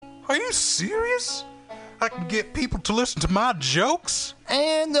Are you serious? I can get people to listen to my jokes?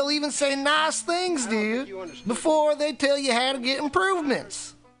 And they'll even say nice things, dude, before they tell you how to get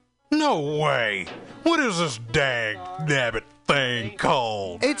improvements. No way. What is this dag-nabbit thing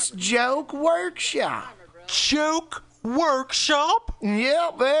called? It's Joke Workshop. Joke Workshop?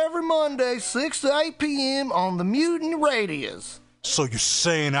 Yep, every Monday, 6 to 8 p.m. on the MutinyRadio. So you're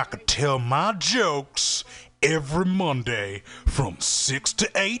saying I could tell my jokes every Monday from 6 to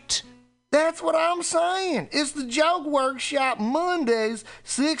 8? That's what I'm saying. It's the Joke Workshop Mondays,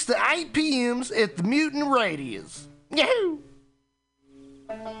 6 to 8 p.m. at the MutinyRadio. Yahoo!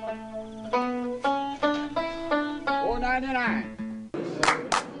 $4.99.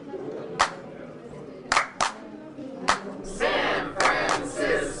 San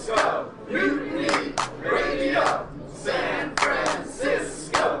Francisco Mutiny Radio. San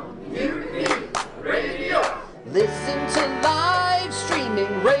Francisco Mutiny Radio. Listen to live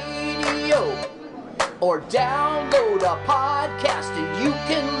streaming radio or download a podcast and you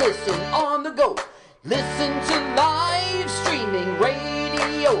can listen on the go. Listen to live streaming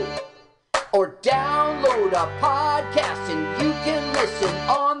radio or download a podcast and you can listen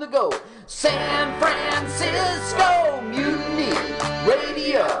on the go. San Francisco Mutiny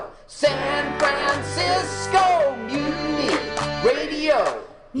Radio. San Francisco Mutiny Radio.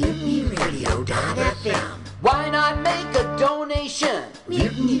 MutinyRadio.fm. Why not make a donation?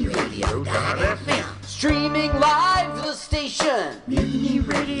 MutinyRadio.fm. Streaming live to the station.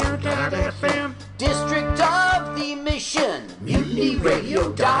 MutinyRadio.fm. District of the Mission.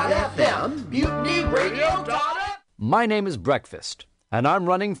 MutinyRadio.fm. MutinyRadio.fm. My name is Breakfast, and I'm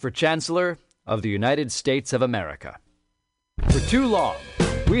running for Chancellor of the United States of America. For too long,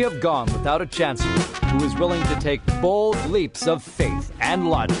 we have gone without a chancellor who is willing to take bold leaps of faith and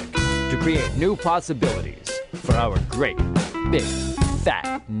logic to create new possibilities for our great, big,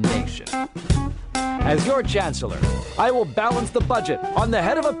 fat nation. As your chancellor, I will balance the budget on the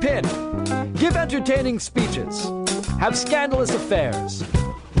head of a pin, give entertaining speeches, have scandalous affairs,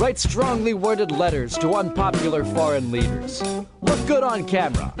 write strongly worded letters to unpopular foreign leaders, look good on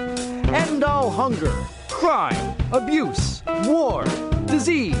camera, end all hunger, crime, abuse, war,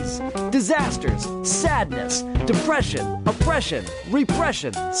 disease, disasters, sadness, depression, oppression,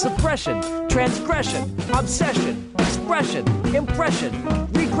 repression, suppression, transgression, obsession, expression, impression,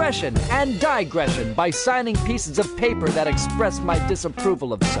 regression, and digression by signing pieces of paper that express my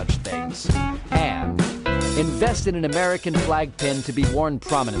disapproval of such things, and invest in an American flag pin to be worn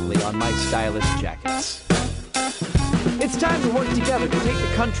prominently on my stylish jackets. It's time to work together to take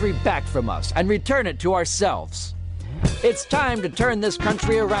the country back from us and return it to ourselves. It's time to turn this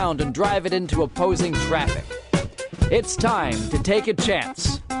country around and drive it into opposing traffic. It's time to take a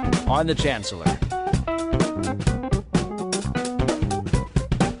chance on the Chancellor.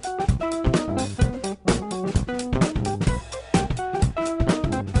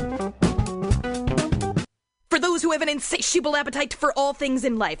 For those who have an insatiable appetite for all things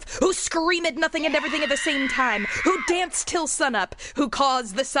in life, who scream at nothing and everything at the same time, who dance till sunup, who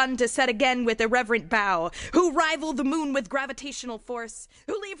cause the sun to set again with irreverent bow, who rival the moon with gravitational force,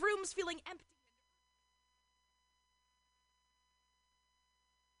 who leave rooms feeling empty.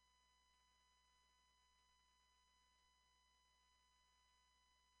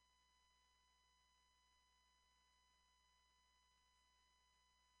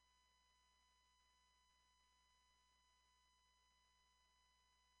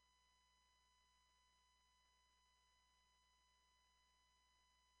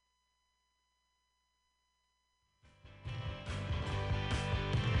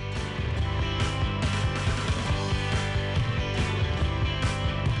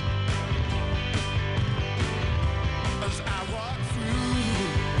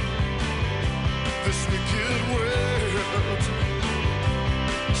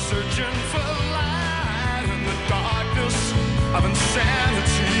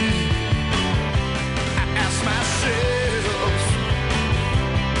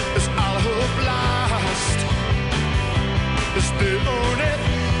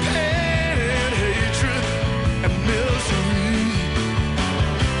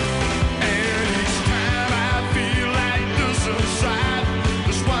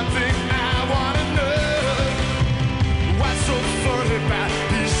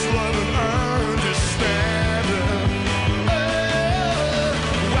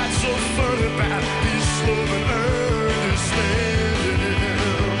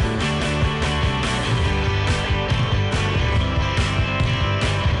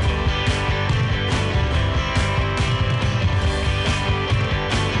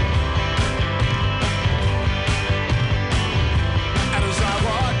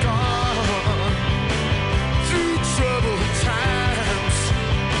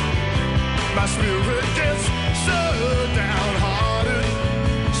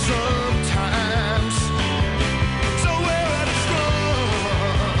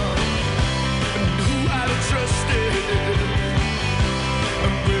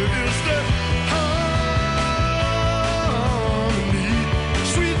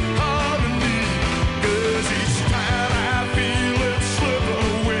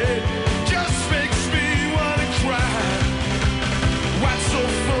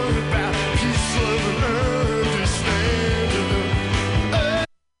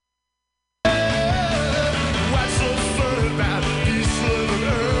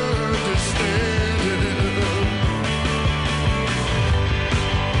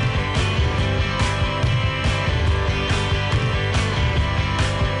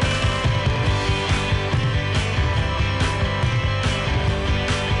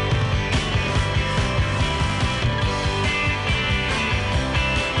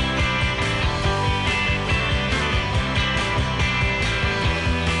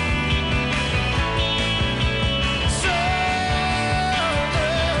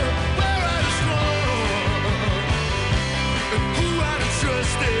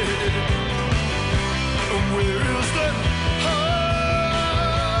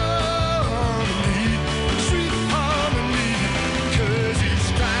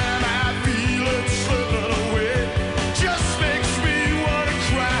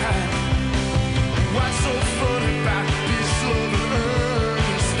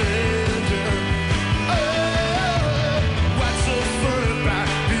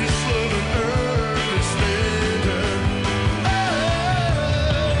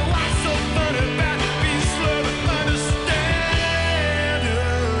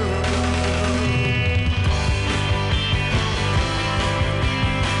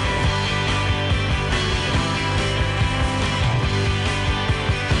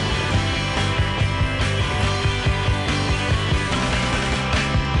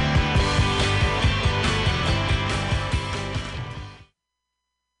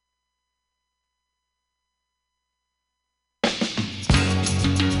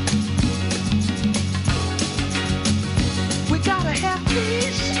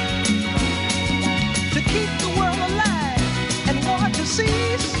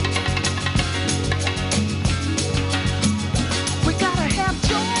 peace. We gotta have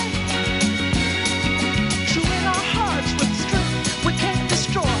joy. True in our hearts with strength we can't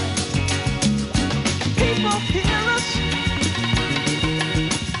destroy. People hear us.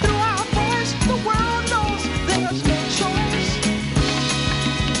 Through our voice, the world knows there's no choice.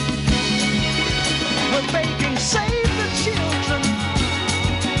 We're begging, save the children,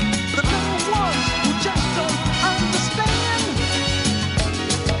 the little ones who just don't understand.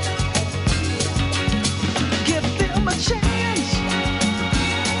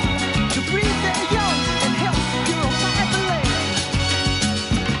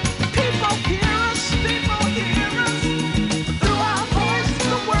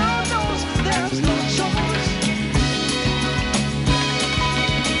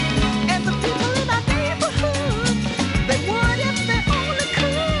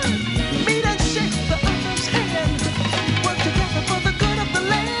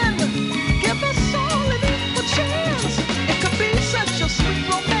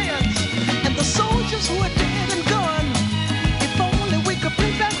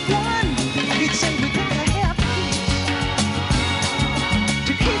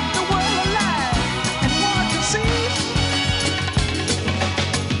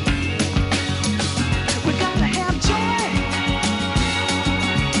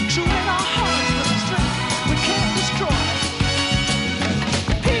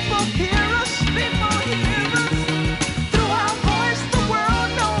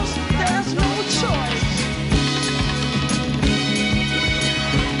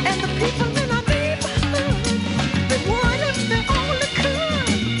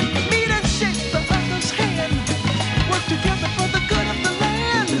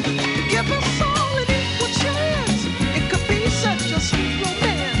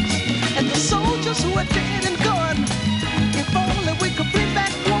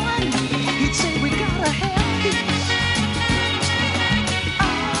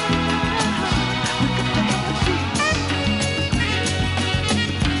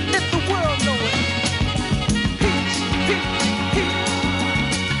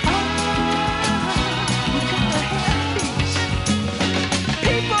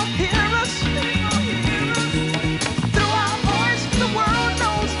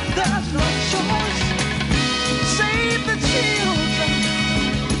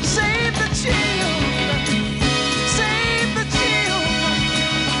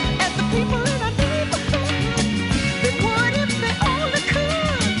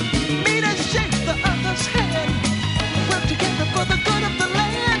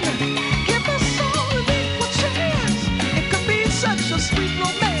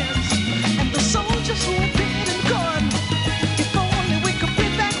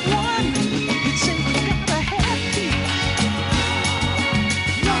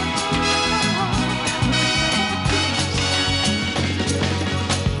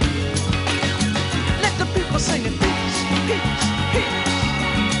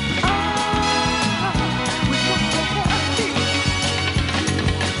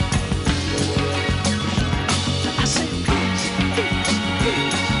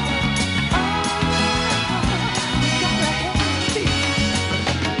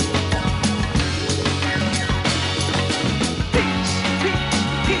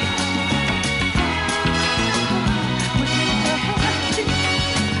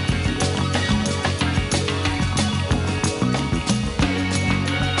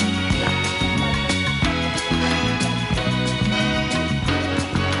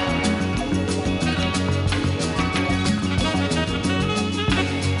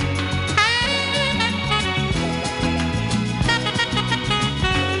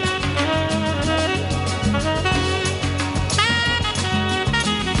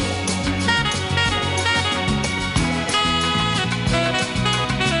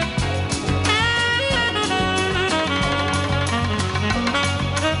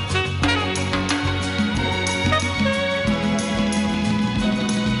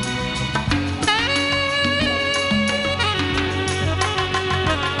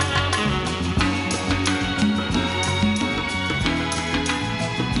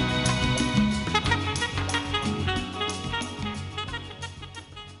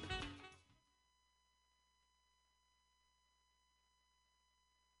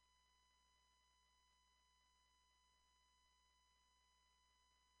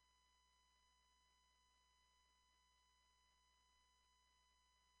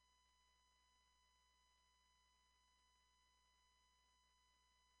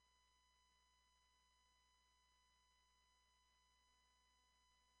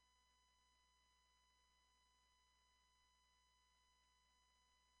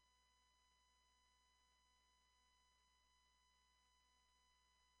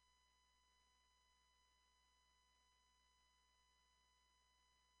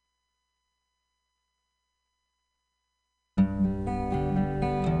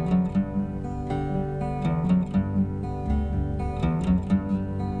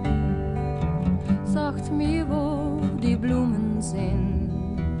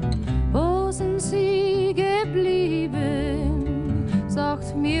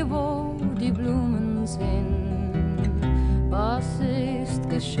 mir, wo die Blumen sind. Was ist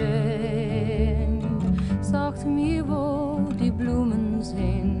geschehen? Sagt mir, wo die Blumen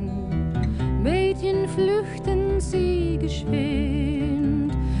sind. Mädchen flüchten sie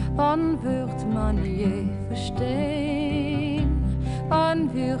geschwind. Wann wird man je verstehen?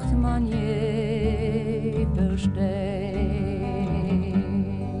 Wann wird man je verstehen?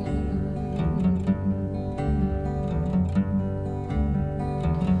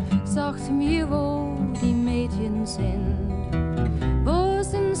 Sagt mir, wo die Mädchen sind. Wo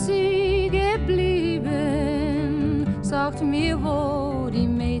sind sie geblieben? Sagt mir, wo die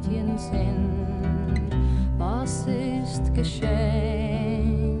Mädchen sind. Was ist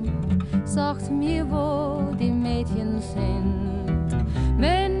geschehen? Sagt mir, wo die Mädchen sind.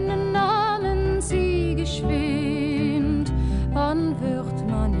 Männer nahmen sie geschwind. Wann wird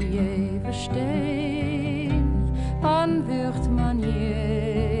man je verstehen? Wann wird man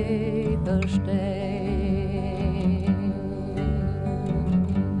je verstehen?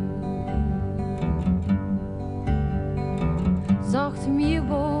 Sagt mir,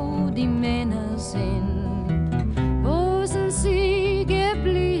 wo die Männer sind. Wo sind sie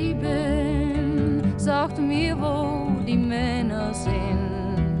geblieben? Sagt mir, wo die Männer sind.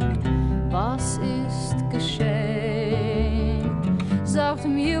 Was ist geschehen? Sagt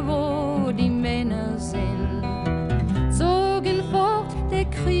mir, wo die Männer sind. Zogen fort, der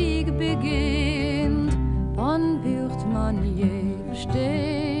Krieg beginnt. Wann wird man je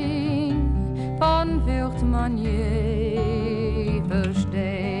verstehen? Wann wird man je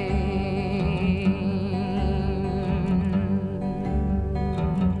verstehen?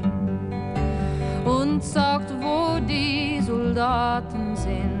 Und sagt, wo die Soldaten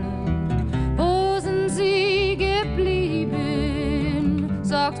sind. Wo sind sie geblieben?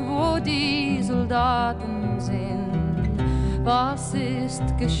 Sagt, wo die Soldaten sind. Was ist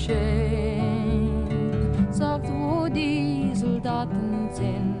geschehen? Sagt, wo die Soldaten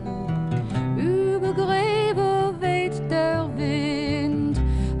sind. Über Gräber weht der Wind.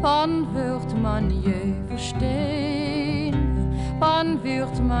 Wann wird man je verstehen? Wann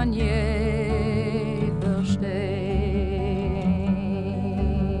wird man je verstehen?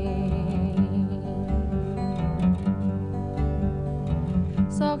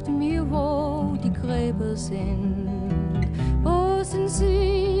 Sagt mir, wo die Gräber sind. Wo sind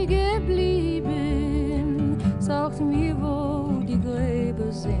sie geblieben? Sagt mir, wo die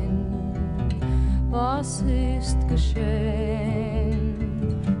Gräber sind. Was ist geschehen?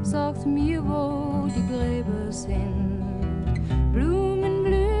 Sagt mir, wo die Gräber sind. Blumen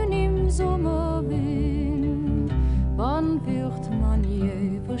blühen im Sommerwind. Wann wird man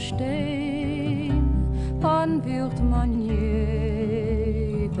je verstehen? Wann wird man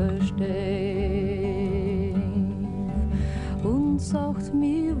je verstehen? Und sagt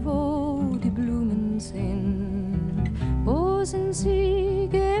mir, wo die Blumen sind. Wo sind sie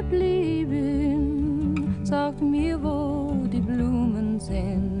geblieben? Sagt mir, wo die Blumen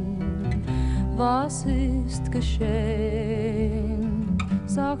sind. Was ist geschehen?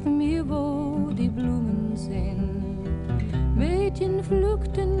 Sagt mir, wo die Blumen sind. Mädchen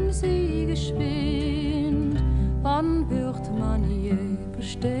pflückten sie geschwind. Wann wird man je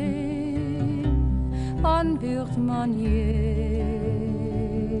verstehen? Wann wird man je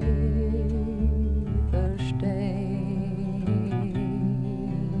verstehen?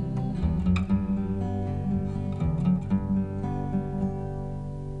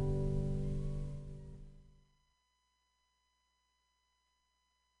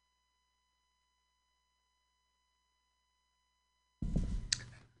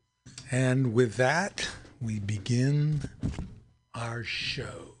 And with that, we begin our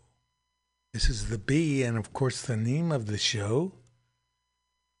show. This is the B, and of course the name of the show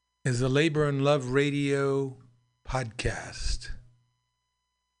is the Labor and Love Radio podcast.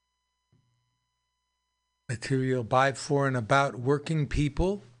 Material by, for, and about working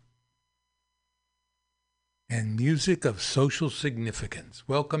people and music of social significance.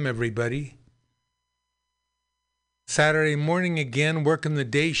 Welcome, everybody. Saturday morning again, working the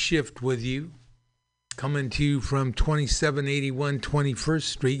day shift with you. Coming to you from 2781 21st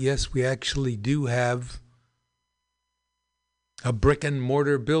Street. Yes, we actually do have a brick and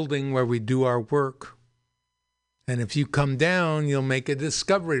mortar building where we do our work. And if you come down, you'll make a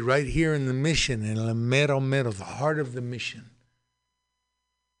discovery right here in the Mission, in El Mero Mero, the heart of the Mission.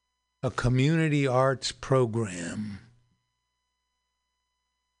 A community arts program.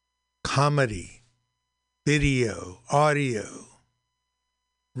 Comedy. Video, audio,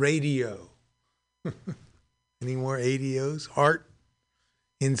 radio. Any more ADOs? Art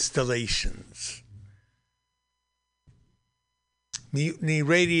installations. Mutiny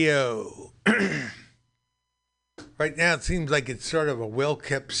Radio. Right now it seems like it's sort of a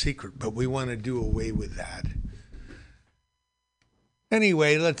well-kept secret, but we want to do away with that.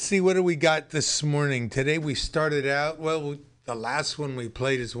 Anyway, let's see, what do we got this morning? Today we started out, well, the last one we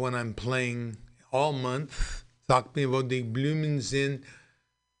played is one I'm playing all month. Sag mir, wo die Blumen sind.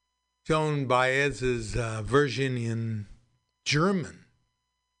 Joan Baez's version in German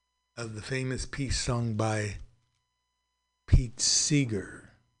of the famous peace song by Pete Seeger.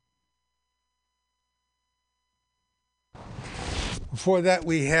 Before that,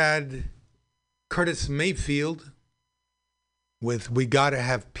 we had Curtis Mayfield with We Gotta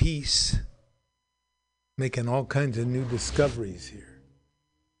Have Peace, making all kinds of new discoveries here.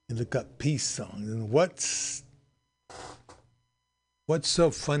 You look up peace songs, and what's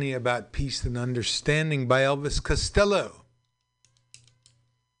so funny about Peace and Understanding by Elvis Costello?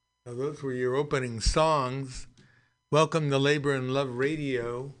 So those were your opening songs. Welcome to Labor and Love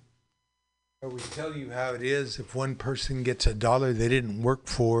Radio, where we tell you how it is. If one person gets $1 they didn't work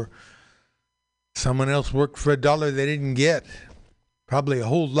for, someone else worked for $1 they didn't get. Probably a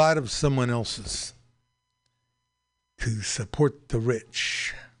whole lot of someone else's, to support the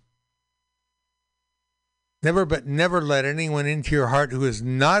rich. Never but never let anyone into your heart who is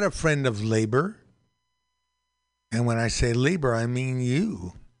not a friend of labor. And when I say labor, I mean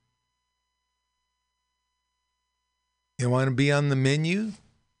you. You want to be on the menu?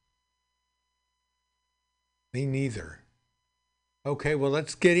 Me neither. Okay, well,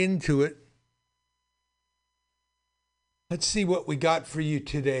 let's get into it. Let's see what we got for you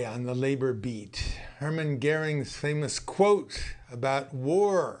today on the labor beat. Hermann Goering's famous quote about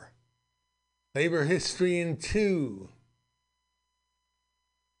war. Labor history in 2.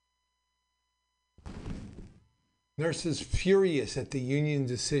 Nurses furious at the union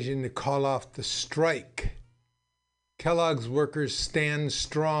decision to call off the strike. Kellogg's workers stand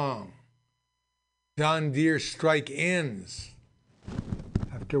strong. John Deere strike ends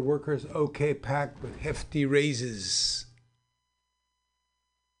after workers okay packed with hefty raises.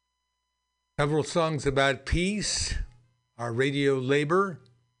 Several songs about peace. Our radio labor.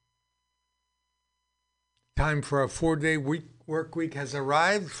 Time for a 4-day work week has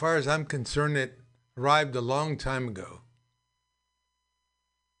arrived. As far as I'm concerned, it arrived a long time ago.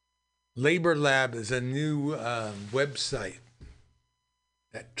 Labor Lab is a new website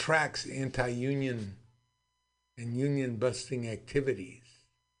that tracks anti-union and union-busting activities.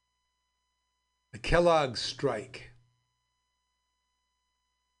 The Kellogg strike.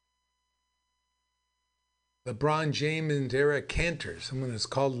 LeBron James and Eric Cantor. Someone is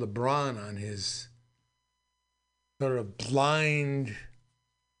called LeBron on his sort of blind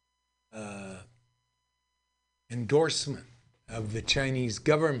endorsement of the Chinese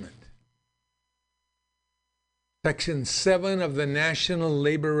government. Section 7 of the National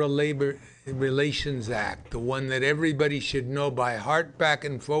Labor Relations Act, the one that everybody should know by heart, back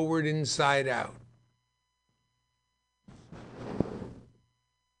and forward, inside out.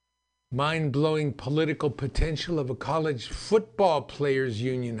 Mind-blowing political potential of a college football players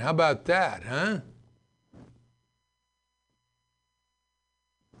union. How about that, huh?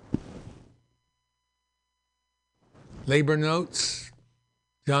 Labor notes,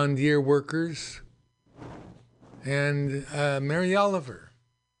 John Deere workers, and Mary Oliver,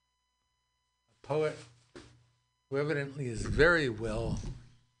 a poet who evidently is very well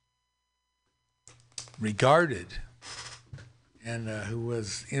regarded and who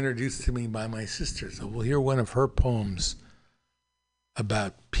was introduced to me by my sister. So we'll hear one of her poems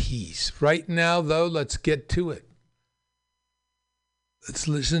about peace. Right now, though, let's get to it. Let's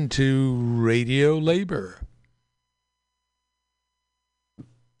listen to Radio Labor.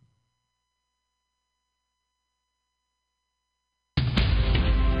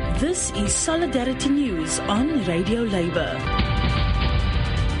 This is Solidarity News on Radio Labor.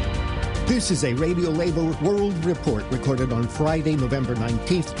 This is a Radio Labor World Report recorded on Friday, November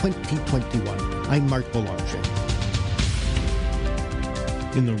 19th, 2021. I'm Mark Boulanger.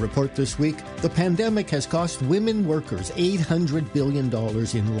 In the report this week, the pandemic has cost women workers $800 billion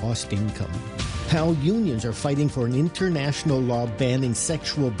in lost income. How unions are fighting for an international law banning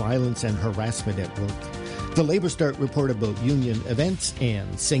sexual violence and harassment at work. The Labor Start report about union events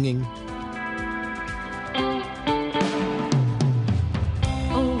and singing.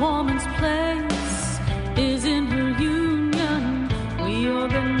 A woman's place is in her union. We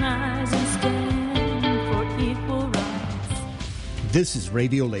organize and stand for equal rights. This is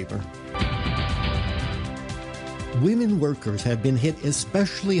Radio Labor. Women workers have been hit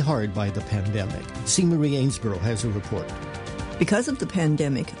especially hard by the pandemic. C. Marie Ainsborough has a report. Because of the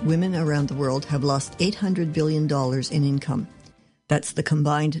pandemic, women around the world have lost $800 billion in income. That's the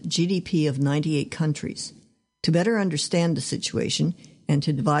combined GDP of 98 countries. To better understand the situation and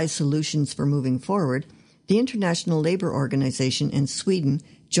to devise solutions for moving forward, the International Labour Organization and Sweden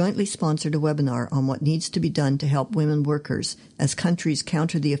jointly sponsored a webinar on what needs to be done to help women workers as countries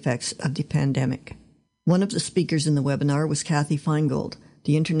counter the effects of the pandemic. One of the speakers in the webinar was Kathy Feingold,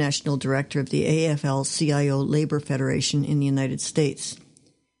 the International Director of the AFL-CIO Labour Federation in the United States.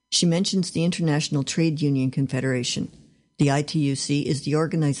 She mentions the International Trade Union Confederation. The ITUC is the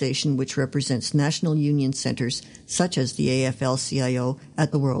organization which represents national union centers such as the AFL-CIO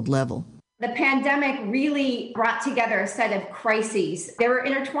at the world level. The pandemic really brought together a set of crises. They were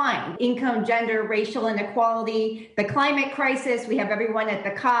intertwined: income, gender, racial inequality, the climate crisis. We have everyone at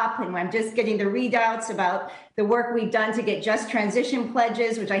the COP, and I'm just getting the readouts about the work we've done to get just transition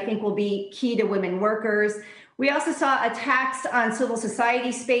pledges, which I think will be key to women workers. We also saw attacks on civil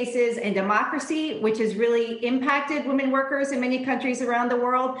society spaces and democracy, which has really impacted women workers in many countries around the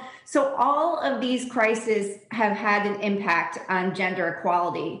world. So all of these crises have had an impact on gender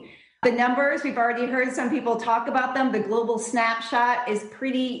equality. The numbers, we've already heard some people talk about them. The global snapshot is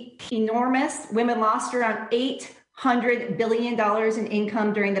pretty enormous. Women lost around $800 billion in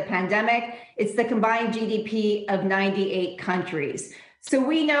income during the pandemic. It's the combined GDP of 98 countries. So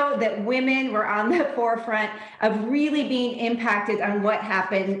we know that women were on the forefront of really being impacted on what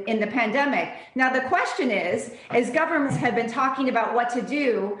happened in the pandemic. Now, the question is, as governments have been talking about what to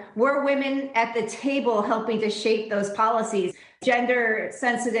do, were women at the table helping to shape those policies?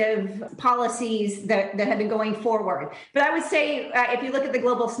 Gender-sensitive policies that have been going forward. But I would say if you look at the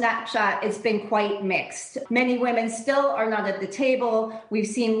global snapshot, it's been quite mixed. Many women still are not at the table. We've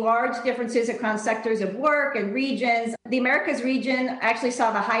seen large differences across sectors of work and regions. The Americas region actually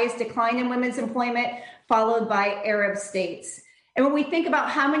saw the highest decline in women's employment, followed by Arab states. And when we think about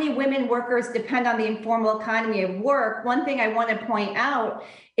how many women workers depend on the informal economy of work, one thing I want to point out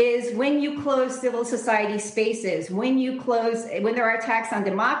is when you close civil society spaces, when there are attacks on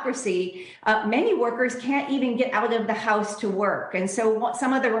democracy, many workers can't even get out of the house to work. And so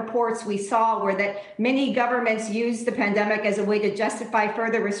some of the reports we saw were that many governments used the pandemic as a way to justify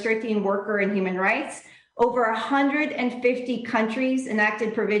further restricting worker and human rights. Over 150 countries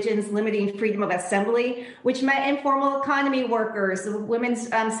enacted provisions limiting freedom of assembly, which meant informal economy workers, women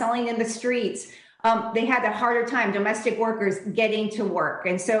selling in the streets. They had a harder time, domestic workers, getting to work.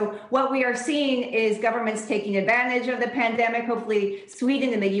 And so what we are seeing is governments taking advantage of the pandemic, hopefully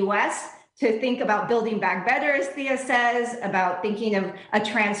Sweden and the US, to think about building back better, as Thea says, about thinking of a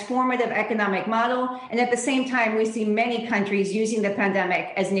transformative economic model. And at the same time, we see many countries using the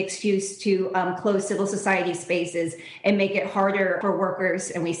pandemic as an excuse to close civil society spaces and make it harder for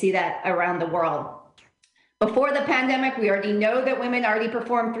workers. And we see that around the world. Before the pandemic, we already know that women already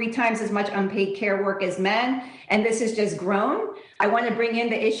perform 3 times as much unpaid care work as men, and this has just grown. I want to bring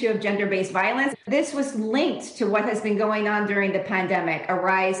in the issue of gender-based violence. This was linked to what has been going on during the pandemic, a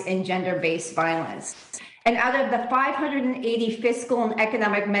rise in gender-based violence. And out of the 580 fiscal and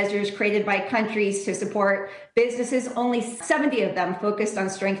economic measures created by countries to support businesses, only 70 of them focused on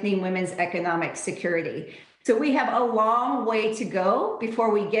strengthening women's economic security. So we have a long way to go before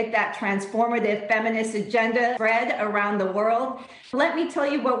we get that transformative feminist agenda spread around the world. Let me tell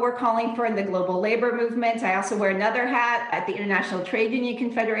you what we're calling for in the global labor movement. I also wear another hat at the International Trade Union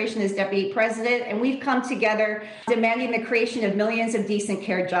Confederation as deputy president, and we've come together demanding the creation of millions of decent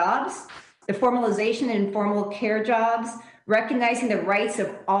care jobs, the formalization of informal care jobs, recognizing the rights of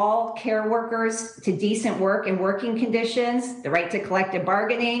all care workers to decent work and working conditions, the right to collective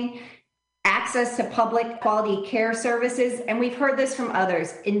bargaining, access to public quality care services, and we've heard this from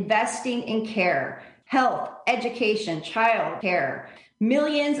others, investing in care, health, education, child care.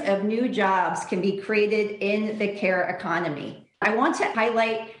 Millions of new jobs can be created in the care economy. I want to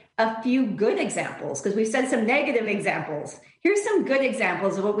highlight a few good examples because we've said some negative examples. Here's some good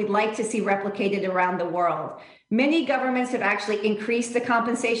examples of what we'd like to see replicated around the world. Many governments have actually increased the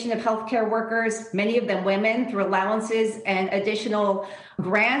compensation of healthcare workers, many of them women, through allowances and additional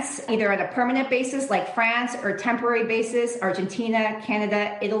grants, either on a permanent basis like France or temporary basis, Argentina,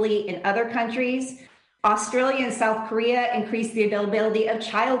 Canada, Italy, and other countries. Australia and South Korea increased the availability of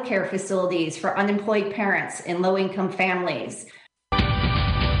childcare facilities for unemployed parents and low-income families.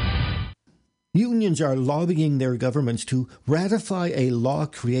 Unions are lobbying their governments to ratify a law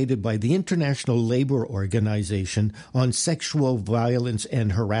created by the International Labour Organization on sexual violence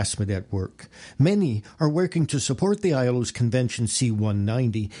and harassment at work. Many are working to support the ILO's Convention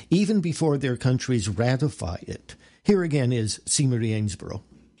C-190 even before their countries ratify it. Here again is C. Marie Ainsborough.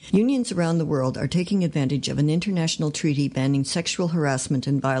 Unions around the world are taking advantage of an international treaty banning sexual harassment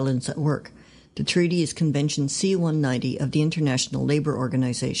and violence at work. The treaty is Convention C-190 of the International Labour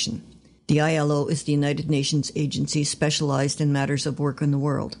Organization. The ILO is the United Nations agency specialized in matters of work in the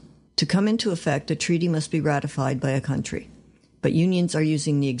world. To come into effect, a treaty must be ratified by a country. But unions are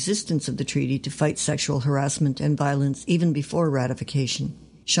using the existence of the treaty to fight sexual harassment and violence even before ratification.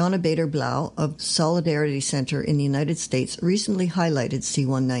 Shauna Bader-Blau of Solidarity Center in the United States recently highlighted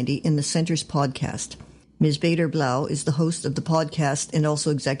C-190 in the Center's podcast. Ms. Bader-Blau is the host of the podcast and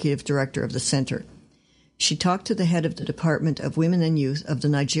also executive director of the Center. She talked to the head of the Department of Women and Youth of the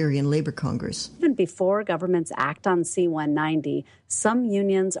Nigerian Labour Congress. Even before governments act on C-190, some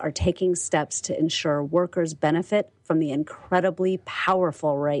unions are taking steps to ensure workers benefit from the incredibly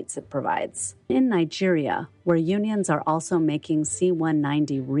powerful rights it provides. In Nigeria, where unions are also making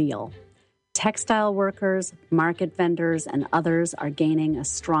C-190 real, textile workers, market vendors, and others are gaining a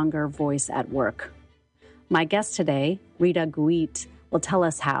stronger voice at work. My guest today, Rita Guit, will tell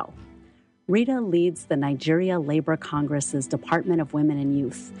us how. Rita leads the Nigeria Labour Congress's Department of Women and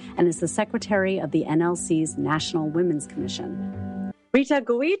Youth and is the secretary of the NLC's National Women's Commission. Rita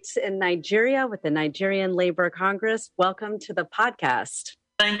Guit in Nigeria with the Nigerian Labour Congress. Welcome to the podcast.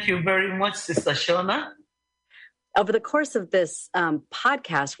 Thank you very much, Sister Shauna. Over the course of this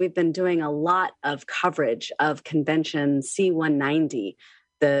podcast, we've been doing a lot of coverage of Convention C-190,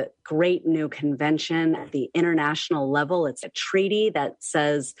 the great new convention at the international level. It's a treaty that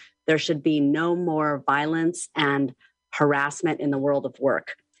says there should be no more violence and harassment in the world of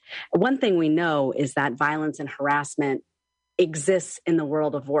work. One thing we know is that violence and harassment exists in the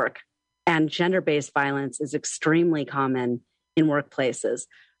world of work, and gender-based violence is extremely common in workplaces.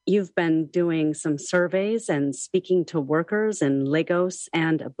 You've been doing some surveys and speaking to workers in Lagos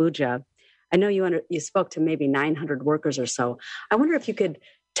and Abuja. I know you spoke to maybe 900 workers or so. I wonder if you could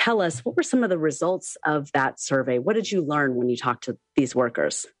tell us, what were some of the results of that survey? What did you learn when you talked to these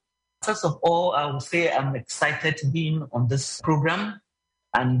workers? First of all, I would say I'm excited to be on this program,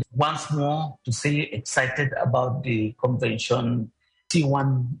 and once more to say excited about the convention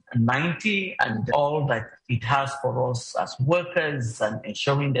C-190 and all that it has for us as workers, and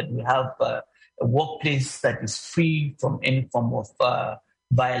ensuring that we have a workplace that is free from any form of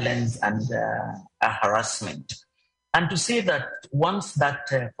violence and harassment. And to say that once that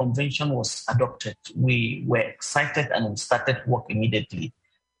convention was adopted, we were excited and we started work immediately.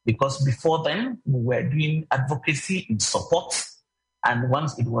 Because before then, we were doing advocacy in support. And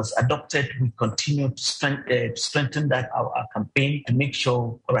once it was adopted, we continued to strengthen that our campaign to make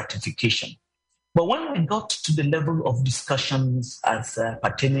sure ratification. But when we got to the level of discussions as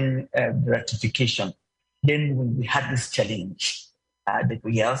pertaining ratification, then we had this challenge. That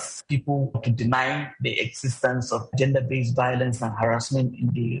we asked people to deny the existence of gender-based violence and harassment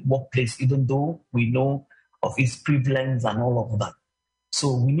in the workplace, even though we know of its prevalence and all of that.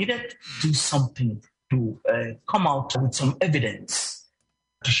 So we needed to do something to come out with some evidence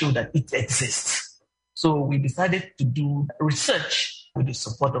to show that it exists. So we decided to do research with the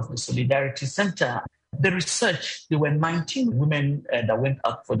support of the Solidarity Center. The research, there were 19 women that went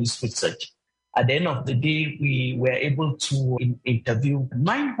out for this research. At the end of the day, we were able to interview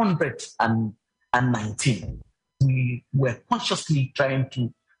 919. We were consciously trying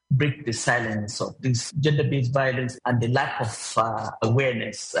to break the silence of this gender-based violence and the lack of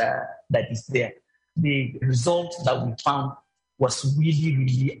awareness that is there. The result that we found was really,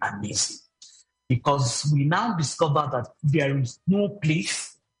 really amazing, because we now discover that there is no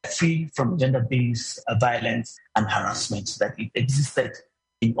place free from gender-based violence and harassment, that it existed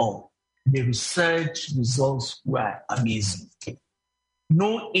in all. The research results were amazing.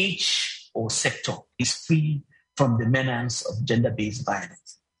 No age or sector is free from the menace of gender-based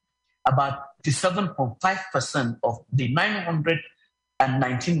violence. About 57.5% of the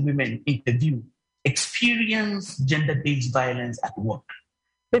 919 women interviewed experienced gender-based violence at work.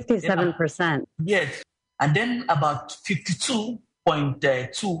 57%. Yes. And then about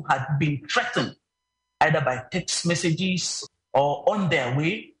 52.2 had been threatened either by text messages or on their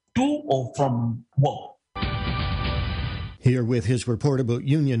way to or from work. Here with his report about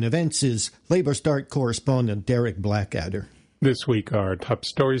union events is Labour Start correspondent Derek Blackadder. This week, our top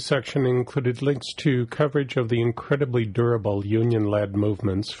stories section included links to coverage of the incredibly durable union-led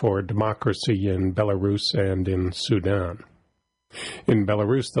movements for democracy in Belarus and in Sudan. In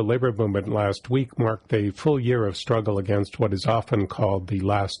Belarus, the labor movement last week marked a full year of struggle against what is often called the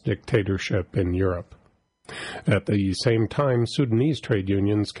last dictatorship in Europe. At the same time, Sudanese trade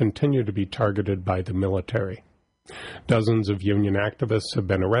unions continue to be targeted by the military. Dozens of union activists have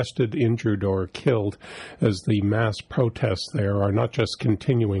been arrested, injured, or killed as the mass protests there are not just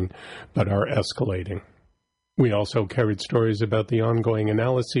continuing, but are escalating. We also carried stories about the ongoing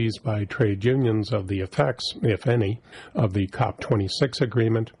analyses by trade unions of the effects, if any, of the COP26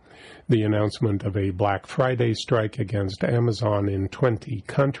 agreement, the announcement of a Black Friday strike against Amazon in 20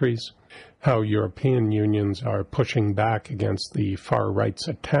 countries, how European unions are pushing back against the far right's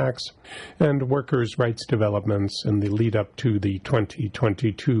attacks, and workers' rights developments in the lead-up to the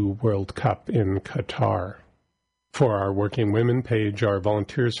 2022 World Cup in Qatar. For our Working Women page, our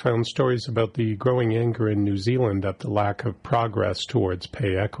volunteers found stories about the growing anger in New Zealand at the lack of progress towards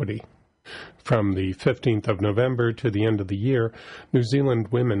pay equity. From the 15th of November to the end of the year, New Zealand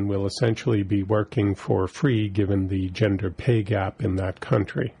women will essentially be working for free given the gender pay gap in that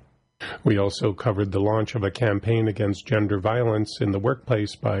country. We also covered the launch of a campaign against gender violence in the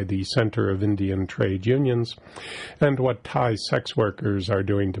workplace by the Centre of Indian Trade Unions, and what Thai sex workers are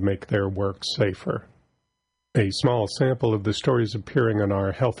doing to make their work safer. A small sample of the stories appearing on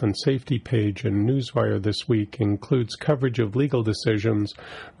our health and safety page in Newswire this week includes coverage of legal decisions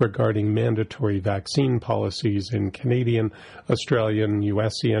regarding mandatory vaccine policies in Canadian, Australian,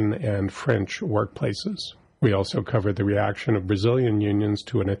 USian, and French workplaces. We also covered the reaction of Brazilian unions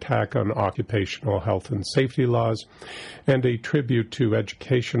to an attack on occupational health and safety laws, and a tribute to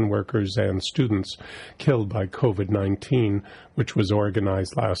education workers and students killed by COVID-19, which was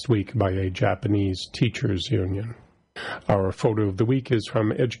organized last week by a Japanese teachers union. Our photo of the week is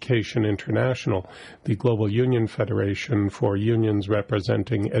from Education International, the global union federation for unions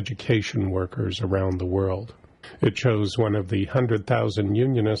representing education workers around the world. It shows one of the 100,000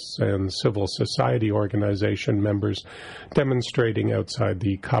 unionists and civil society organization members demonstrating outside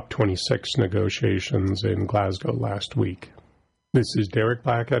the COP26 negotiations in Glasgow last week. This is Derek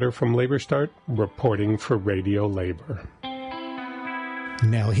Blackadder from Labor Start, reporting for Radio Labor.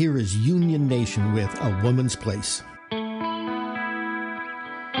 Now here is Union Nation with A Woman's Place.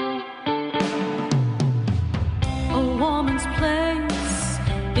 A woman's place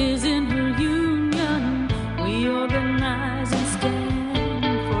is in her union. We organize and stand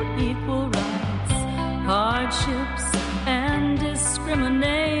for equal rights. Hardships and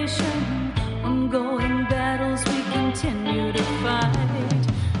discrimination, ongoing battles we continue to fight.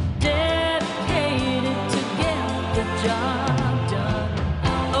 Dedicated to get the job done.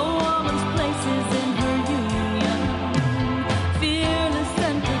 A woman's place is in her union. Fearless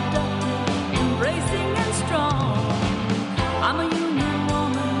and productive, embracing and strong. I'm a union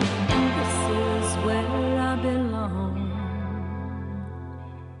woman, and this is where I belong.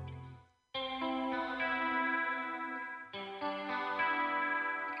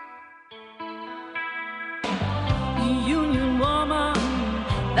 Union woman,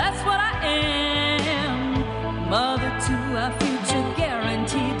 that's what I am. Mother to our future,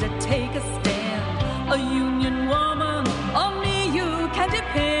 guaranteed to take a stand. A union woman, on me you can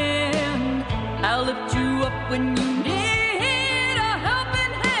depend. I'll lift you up when you need a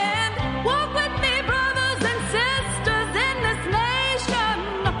helping hand. Walk with me, brothers and sisters in this nation.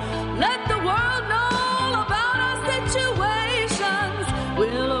 Let the world know about our situations.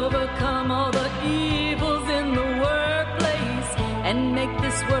 We'll overcome all the evils in the workplace and make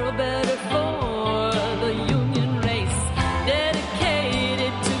this world better for the union race.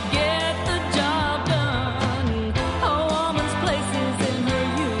 Dedicated to get the job done. A woman's place is in her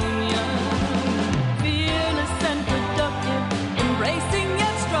union. Fearless and productive, embracing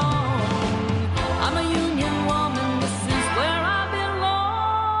and strong. I'm a union woman, this is where I belong.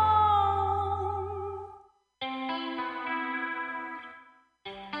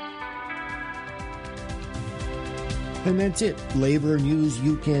 And that's it. Labor news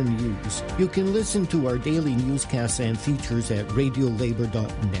you can use. You can listen to our daily newscasts and features at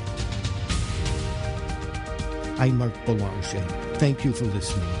radiolabor.net. I'm Mark Boulanger. Thank you for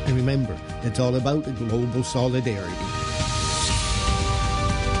listening. And remember, it's all about global solidarity.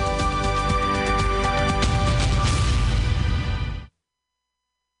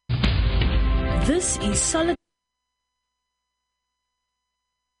 This is Solid.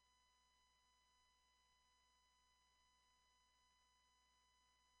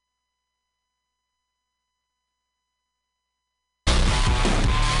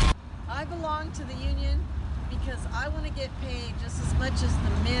 I belong to the union because I want to get paid just as much as the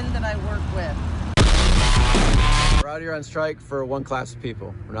men that I work with. We're out here on strike for one class of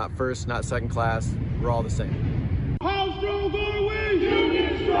people. We're not first, not second class. We're all the same. How strong are we?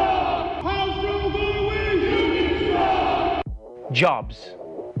 Union strong! How strong are we? Union strong! Jobs.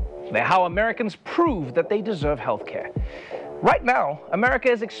 They're how Americans prove that they deserve health care. Right now,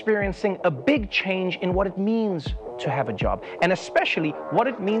 America is experiencing a big change in what it means to have a job, and especially what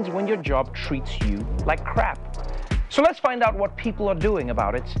it means when your job treats you like crap. So let's find out what people are doing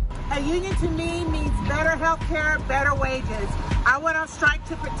about it. A union to me means better health care, better wages. I went on strike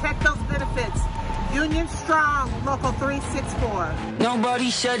to protect those benefits. Union strong, Local 364. Nobody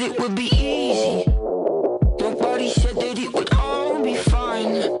said it would be easy. Nobody said that it would all be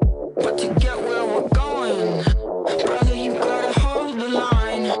fine. But to get where we're going, brother, you gotta hold the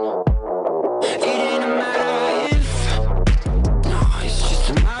line. It ain't a matter if, no, it's just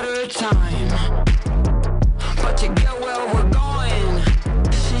a matter of time. But to get where we're going,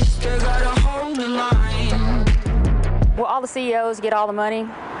 sister, gotta hold the line. Well, all the CEOs get all the money,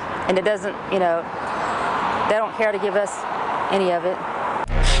 and it doesn't, they don't care to give us any of it.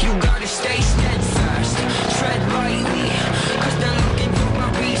 You gotta stay steadfast, tread lightly, 'cause they're looking for a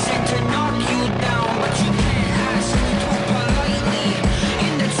reason to knock you down, but you can't ask too politely.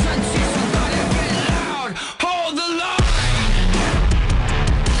 In the trenches, you gotta get loud, hold the line.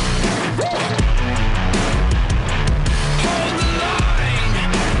 Hold the line.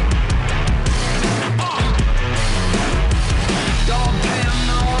 Don't pay 'em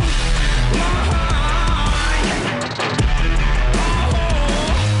no mind.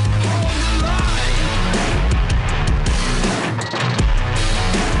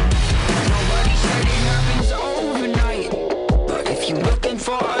 Nobody said it happens overnight, but if you're looking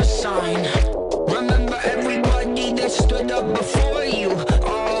for a sign, remember everybody that stood up before you,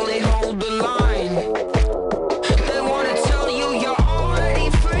 all they hold the line. They wanna tell you you're already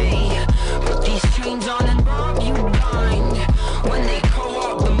free, but these chains on and rob you blind. When they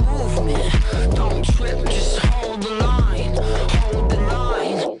co-opt the movement, don't trip, just hold the line, hold the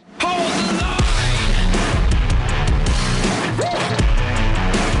line, hold the line.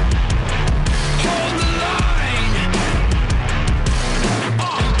 Hold the line.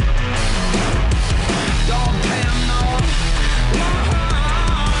 Don't pay 'em no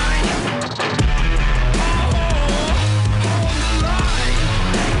mind. Hold the line.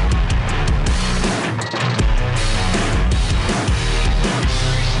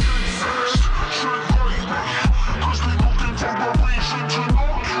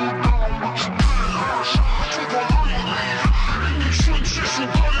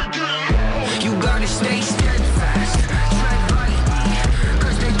 You gotta stay steadfast, tread lightly,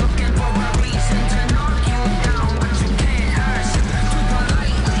 'cause they're looking for a reason to knock you down, but you can't ask too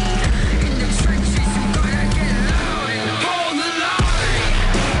politely. In the trenches, you gotta get loud and hold the line.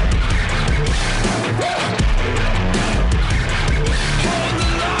 Hold the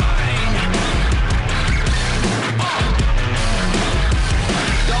line.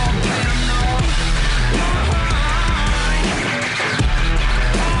 Don't pay 'em no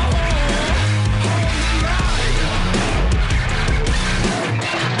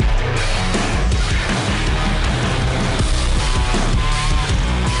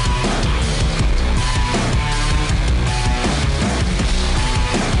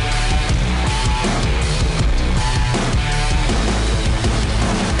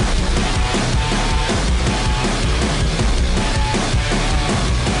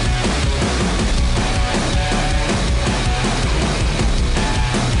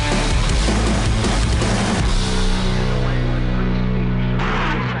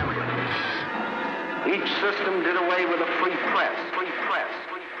Each system did away with a free press, free press,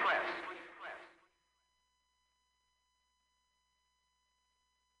 free press.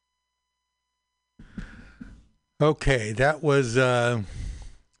 Okay, that was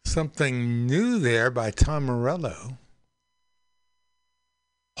something new there by Tom Morello.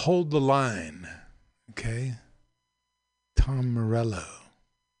 Hold the line. Okay. Tom Morello.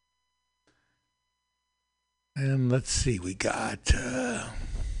 And let's see, we got,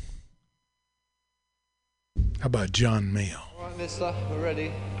 how about John Mayle? All right, mister, we're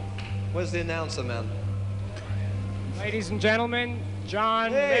ready. Where's the announcer, man? Ladies and gentlemen,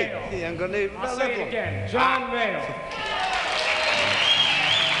 John Mayle. Hey, I'm gonna need I'll say it again, John Mayle.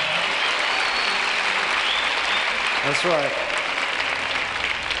 That's right.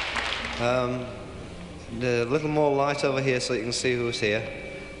 A little more light over here so you can see who's here.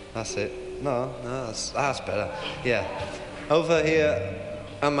 That's it. No, that's better. Yeah. Over here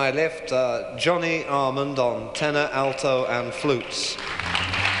on my left, Johnny Armand on tenor, alto, and flutes.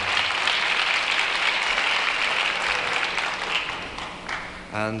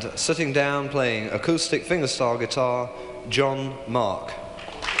 And sitting down playing acoustic fingerstyle guitar, John Mark.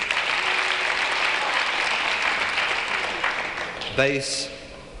 Bass,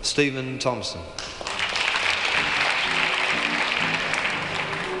 Stephen Thompson.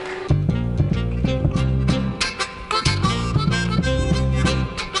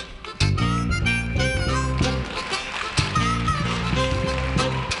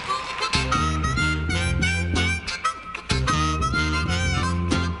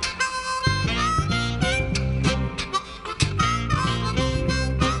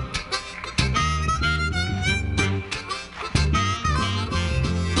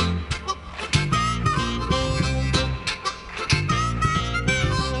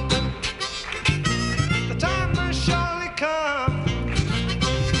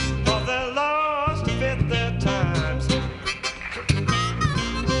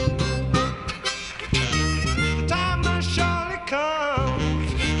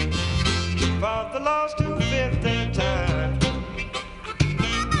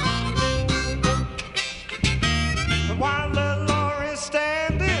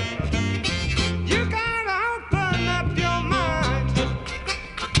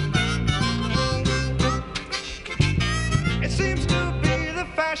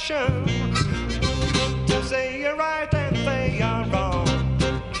 fashion to say you're right and they are wrong.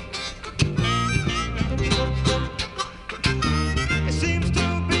 It seems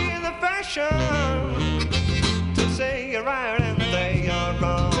to be the fashion to say you're right and they are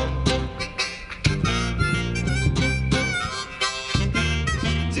wrong.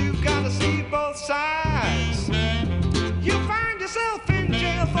 You've got to see both sides. You find yourself in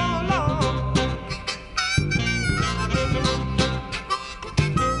jail for long.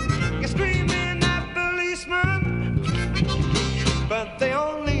 You're screaming at policemen, but they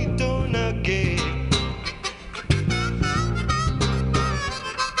only doing a gig.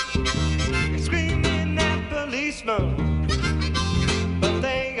 You're screaming at policemen, but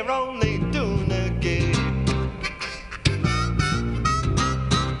they are only doing a gig.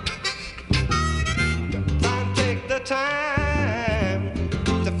 Take the time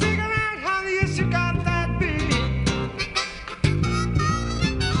to figure out how the issue got that big.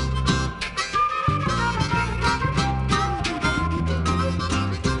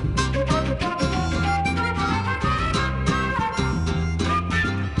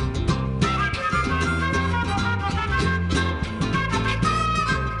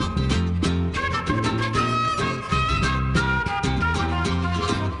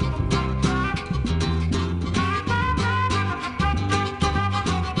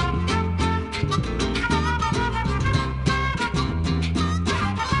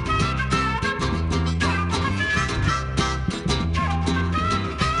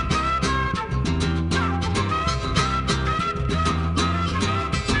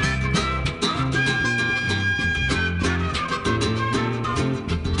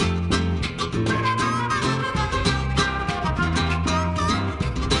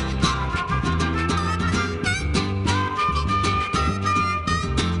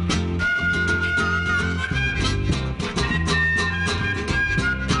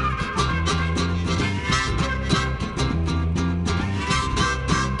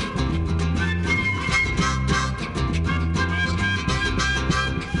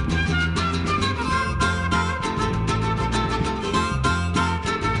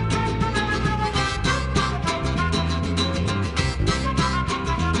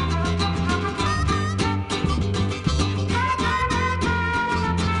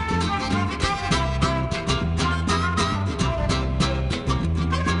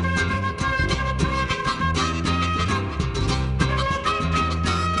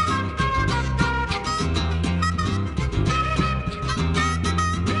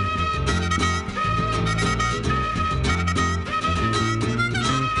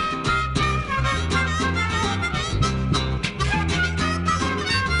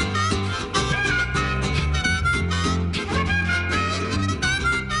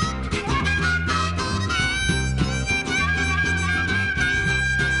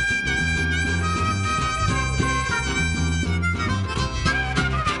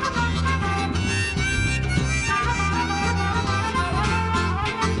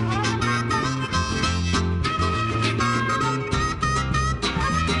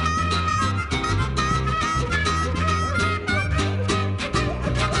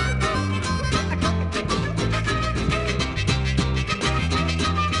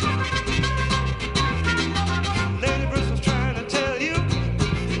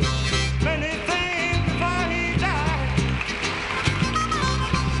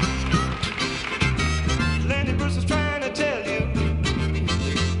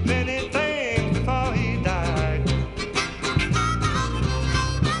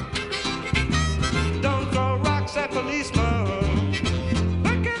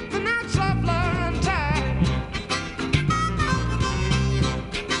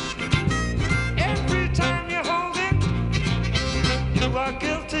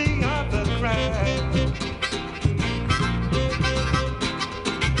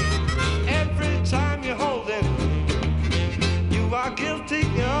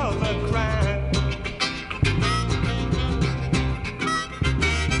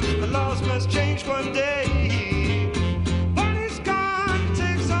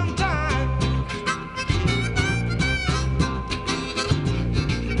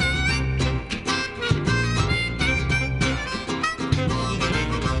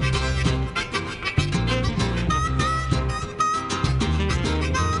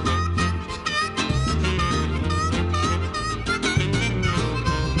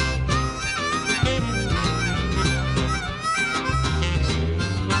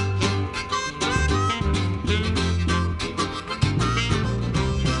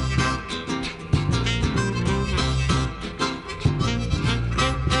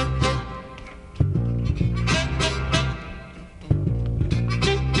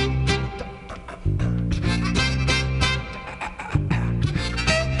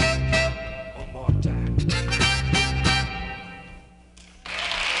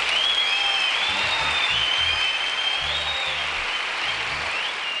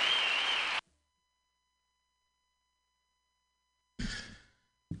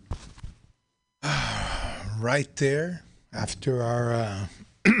 right there after our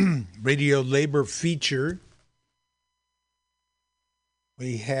radio labor feature.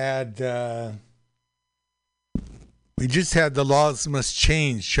 We just had The Laws Must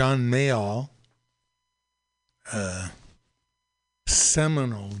Change, John Mayall,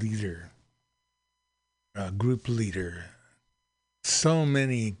 seminal leader, group leader. So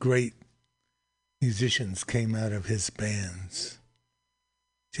many great musicians came out of his bands.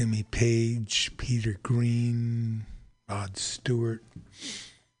 Jimmy Page, Peter Green, Rod Stewart.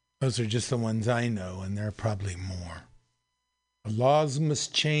 Those are just the ones I know, and there are probably more. The laws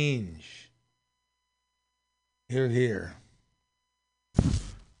must change. Hear, hear.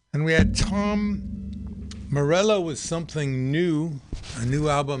 And we had Tom Morello with something new, a new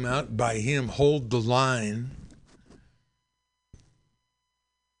album out by him, Hold the Line.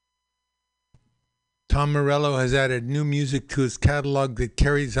 Tom Morello has added new music to his catalog that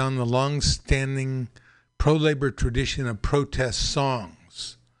carries on the long-standing pro-labor tradition of protest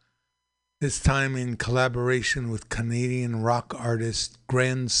songs, this time in collaboration with Canadian rock artist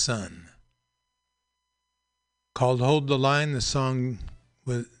Grandson. Called Hold the Line, the song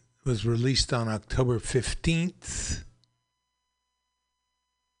was released on October 15th.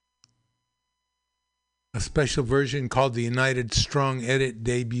 A special version called the United Strong Edit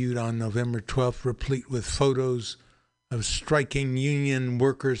debuted on November 12th, replete with photos of striking union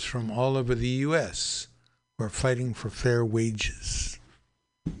workers from all over the U.S. who are fighting for fair wages.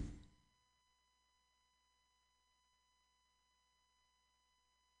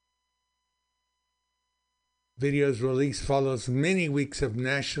 Video's release follows many weeks of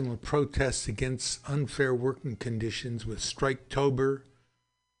national protests against unfair working conditions, with Striketober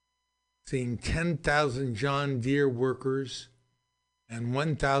seeing 10,000 John Deere workers and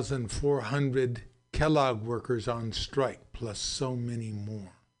 1,400 Kellogg workers on strike, plus so many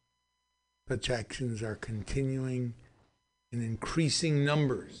more. Such actions are continuing in increasing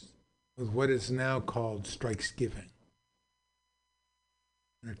numbers with what is now called Strikesgiving.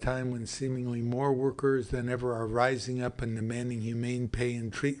 In a time when seemingly more workers than ever are rising up and demanding humane pay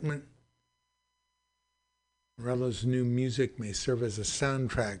and treatment, Morello's new music may serve as a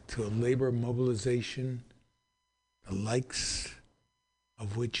soundtrack to a labor mobilization, the likes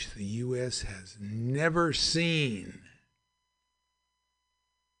of which the U.S. has never seen.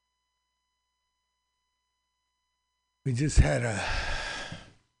 We just had a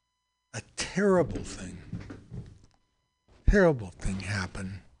terrible thing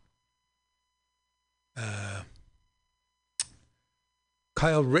happen.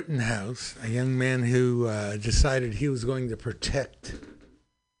 Kyle Rittenhouse, a young man who decided he was going to protect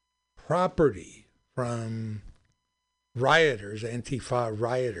property from rioters, Antifa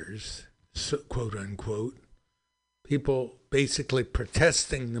rioters, quote unquote, people basically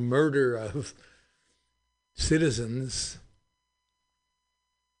protesting the murder of citizens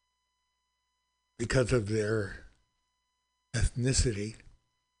because of their ethnicity.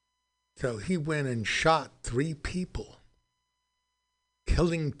 So he went and shot 3 people,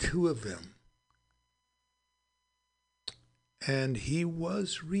 killing 2 of them. And he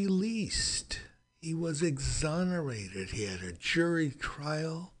was released. He was exonerated. He had a jury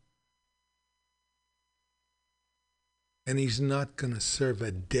trial. And he's not going to serve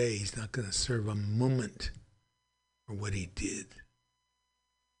a day. He's not going to serve a moment for what he did.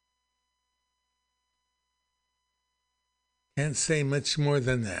 Can't say much more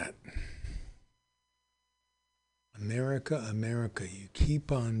than that. America, America, you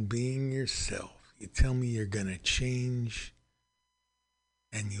keep on being yourself. You tell me you're going to change,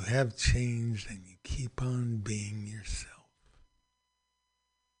 and you have changed, and you keep on being yourself.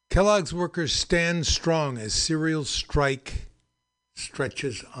 Kellogg's workers stand strong as cereal strike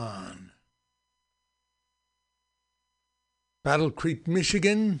stretches on. Battle Creek,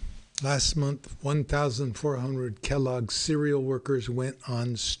 Michigan. Last month, 1,400 Kellogg cereal workers went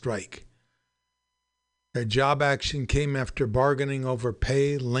on strike. Their job action came after bargaining over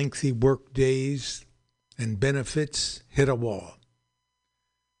pay, lengthy work days, and benefits hit a wall.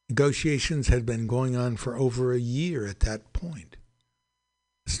 Negotiations had been going on for over a year at that point.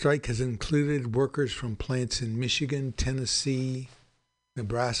 The strike has included workers from plants in Michigan, Tennessee,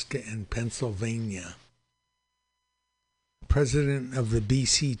 Nebraska, and Pennsylvania. President of the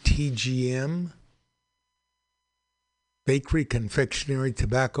BCTGM, Bakery, Confectionery,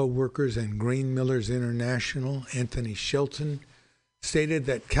 Tobacco Workers, and Grain Millers International, Anthony Shelton, stated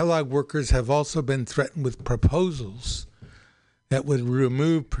that Kellogg workers have also been threatened with proposals that would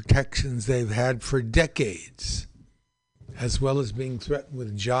remove protections they've had for decades, as well as being threatened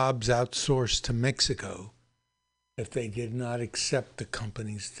with jobs outsourced to Mexico if they did not accept the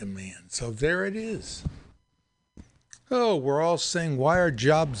company's demand. So there it is. Oh, we're all saying, why are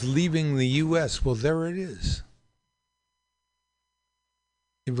jobs leaving the U.S.? Well, there it is.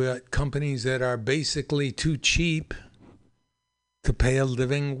 You've got companies that are basically too cheap to pay a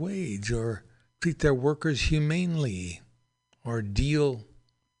living wage or treat their workers humanely or deal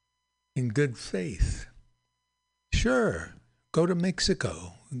in good faith. Sure, go to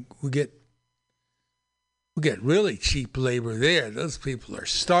Mexico. We get really cheap labor there. Those people are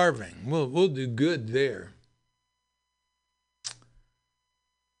starving. We'll do good there.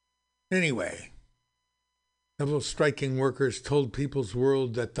 Anyway, several striking workers told People's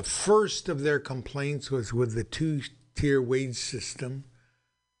World that the first of their complaints was with the two-tier wage system,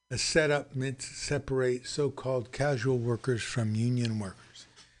 a setup meant to separate so-called casual workers from union workers.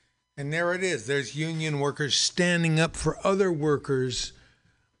 And there it is. There's union workers standing up for other workers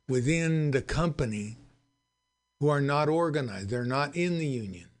within the company who are not organized. They're not in the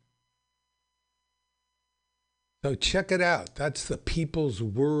union. So check it out. That's the People's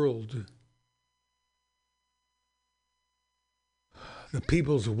World. The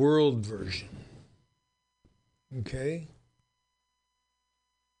People's World version. Okay?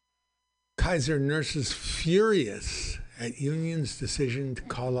 Kaiser nurses furious at union's decision to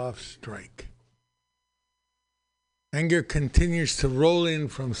call off strike. Anger continues to roll in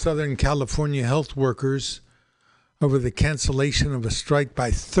from Southern California health workers over the cancellation of a strike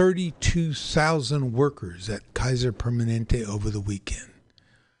by 32,000 workers at Kaiser Permanente over the weekend.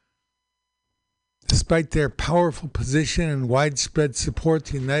 Despite their powerful position and widespread support,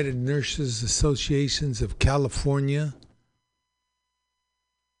 the United Nurses Associations of California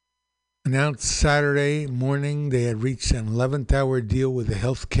announced Saturday morning they had reached an 11th-hour deal with the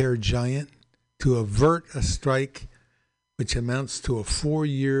healthcare giant to avert a strike which amounts to a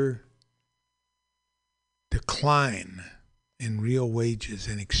 4-year decline in real wages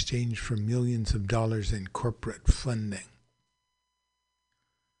in exchange for millions of dollars in corporate funding.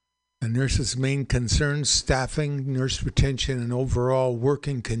 The nurses' main concerns, staffing, nurse retention, and overall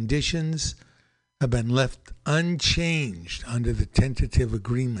working conditions, have been left unchanged under the tentative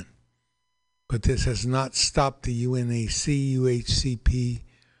agreement. But this has not stopped the UNAC, UHCP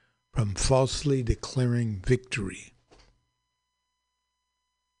from falsely declaring victory.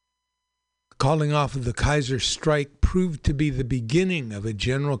 Calling off of the Kaiser strike proved to be the beginning of a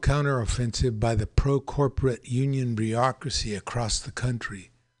general counteroffensive by the pro-corporate union bureaucracy across the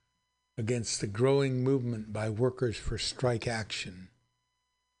country against the growing movement by workers for strike action,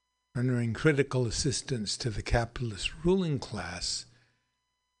 rendering critical assistance to the capitalist ruling class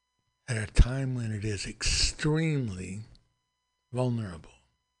at a time when it is extremely vulnerable.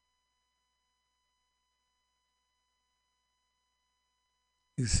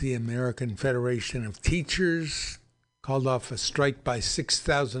 You see, American Federation of Teachers called off a strike by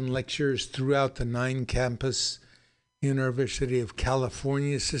 6,000 lecturers throughout the 9-campus University of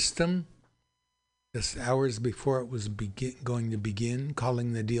California system, just hours before it was going to begin,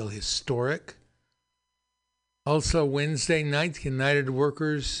 calling the deal historic. Also, Wednesday night, United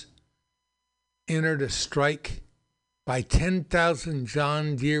Workers entered a strike by 10,000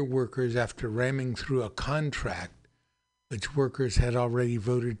 John Deere workers after ramming through a contract which workers had already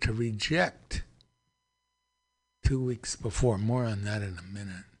voted to reject 2 weeks before. More on that in a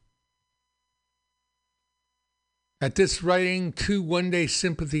minute. At this writing, 2 one-day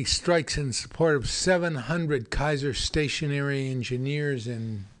sympathy strikes in support of 700 Kaiser stationary engineers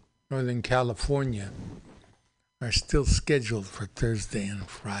in Northern California are still scheduled for Thursday and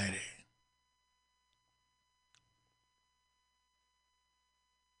Friday.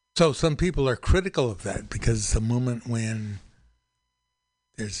 So some people are critical of that because it's a moment when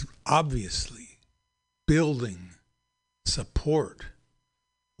there's obviously building support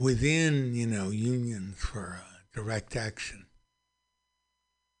within, unions for direct action.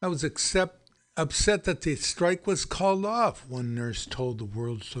 I was upset that the strike was called off, one nurse told the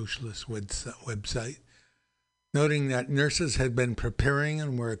World Socialist website, noting that nurses had been preparing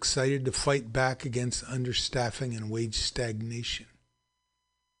and were excited to fight back against understaffing and wage stagnation.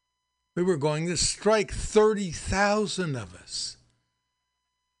 We were going to strike, 30,000 of us.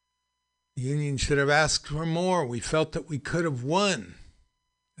 The union should have asked for more. We felt that we could have won.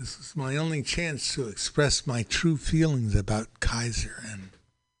 This was my only chance to express my true feelings about Kaiser. And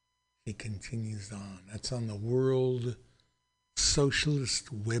he continues on. That's on the World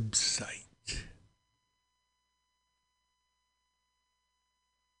Socialist website.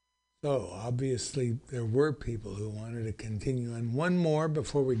 So, obviously, there were people who wanted to continue. And one more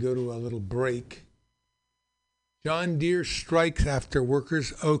before we go to a little break. John Deere strikes after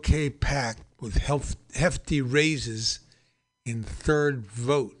workers OK pact with hefty raises in third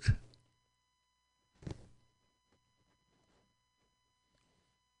vote.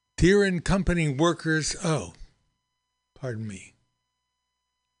 Deere and Company workers, pardon me.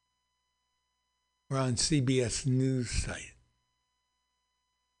 We're on CBS News site.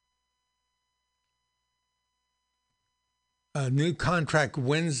 A new contract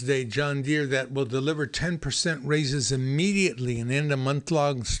Wednesday, John Deere, that will deliver 10% raises immediately and end a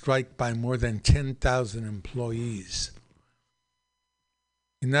month-long strike by more than 10,000 employees.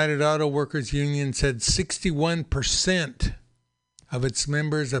 United Auto Workers Union said 61% of its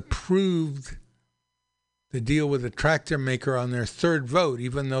members approved the deal with the tractor maker on their third vote,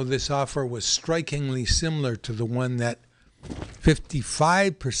 even though this offer was strikingly similar to the one that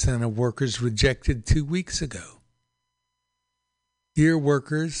 55% of workers rejected 2 weeks ago. Deere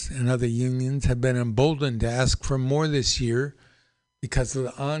workers and other unions have been emboldened to ask for more this year because of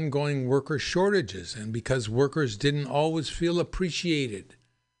the ongoing worker shortages and because workers didn't always feel appreciated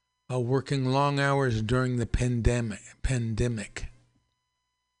while working long hours during the pandemic.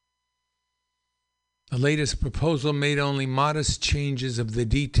 The latest proposal made only modest changes of the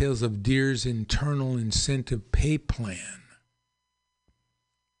details of Deere's internal incentive pay plan.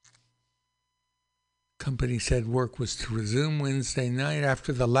 Company said work was to resume Wednesday night.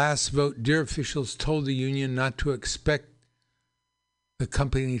 After the last vote, Deere officials told the union not to expect the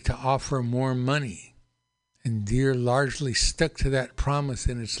company to offer more money, and Deere largely stuck to that promise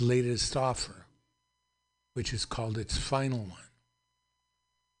in its latest offer, which is called its final one.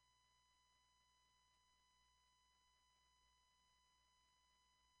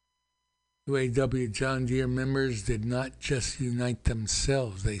 UAW John Deere members did not just unite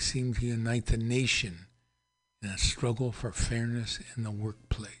themselves, they seemed to unite the nation in a struggle for fairness in the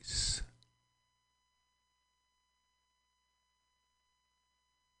workplace.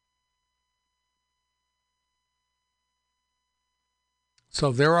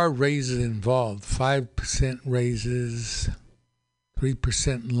 So there are raises involved, 5% raises,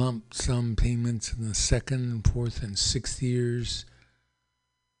 3% lump sum payments in the second, fourth, and sixth years,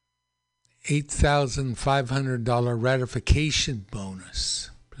 $8,500 ratification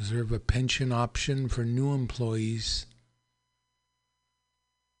bonus, preserve a pension option for new employees.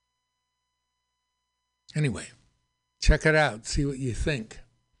 Anyway, check it out, see what you think.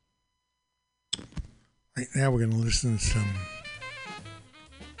 Right now we're going to listen to some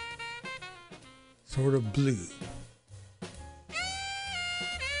Sort of Blue.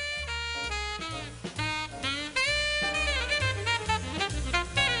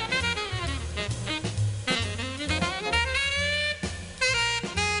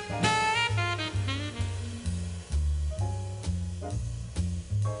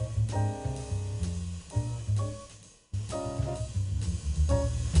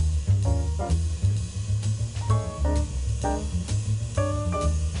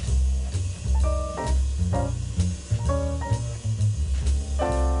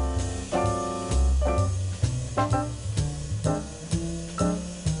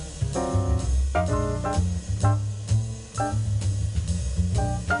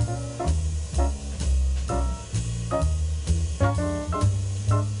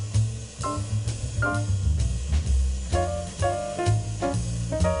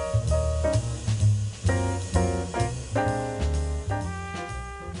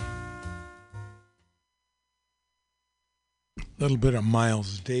 A little bit of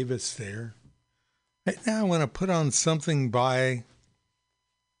Miles Davis there. Right now I want to put on something by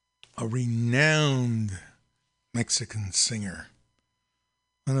a renowned Mexican singer,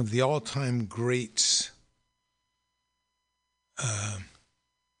 one of the all-time greats.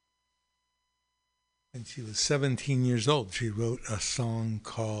 When she was 17 years old, she wrote a song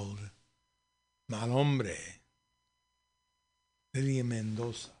called Mal Hombre, Lilia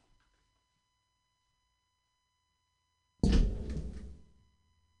Mendoza.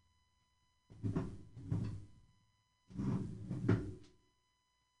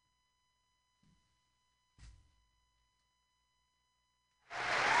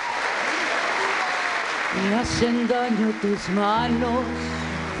 Me hacen daño tus manos,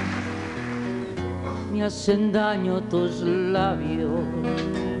 me hacen daño tus labios,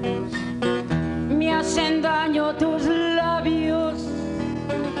 me hacen daño tus labios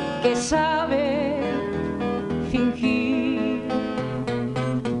que saben fingir.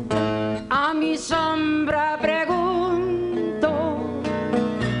 A mi sombra pregunto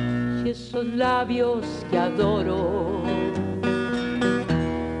si esos labios que adoro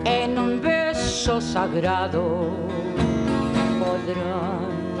en un beso sagrado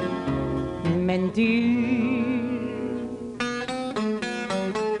podrán mentir.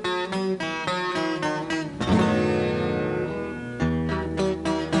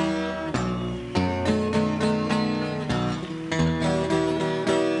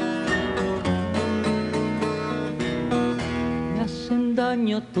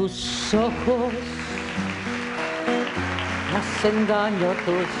 daño tus ojos, me hacen daño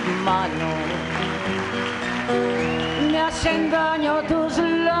tus manos, me hacen daño tus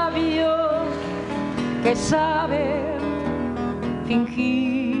labios que saben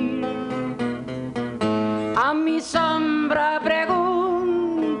fingir. A mi sombra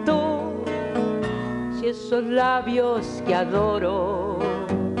pregunto si esos labios que adoro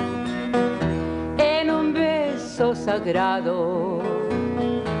en un beso sagrado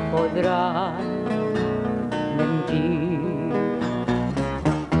podrán mentir.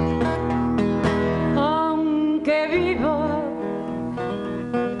 Aunque viva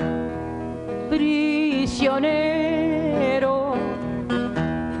prisionero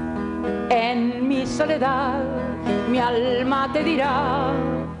en mi soledad, mi alma te dirá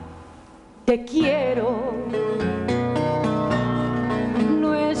te quiero.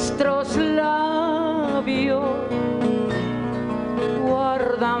 Nuestros labios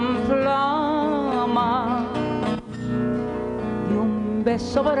guardan flama y un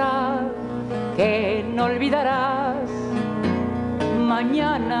beso voraz que no olvidarás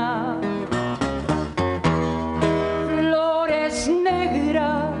mañana. Flores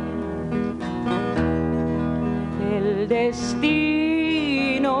negras, el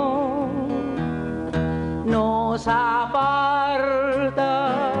destino nos aparta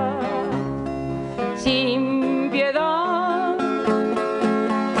sin piedad,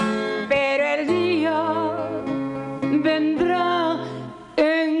 pero el día vendrá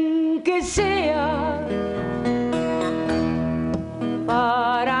en que sea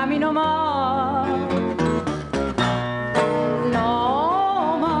para mí no más.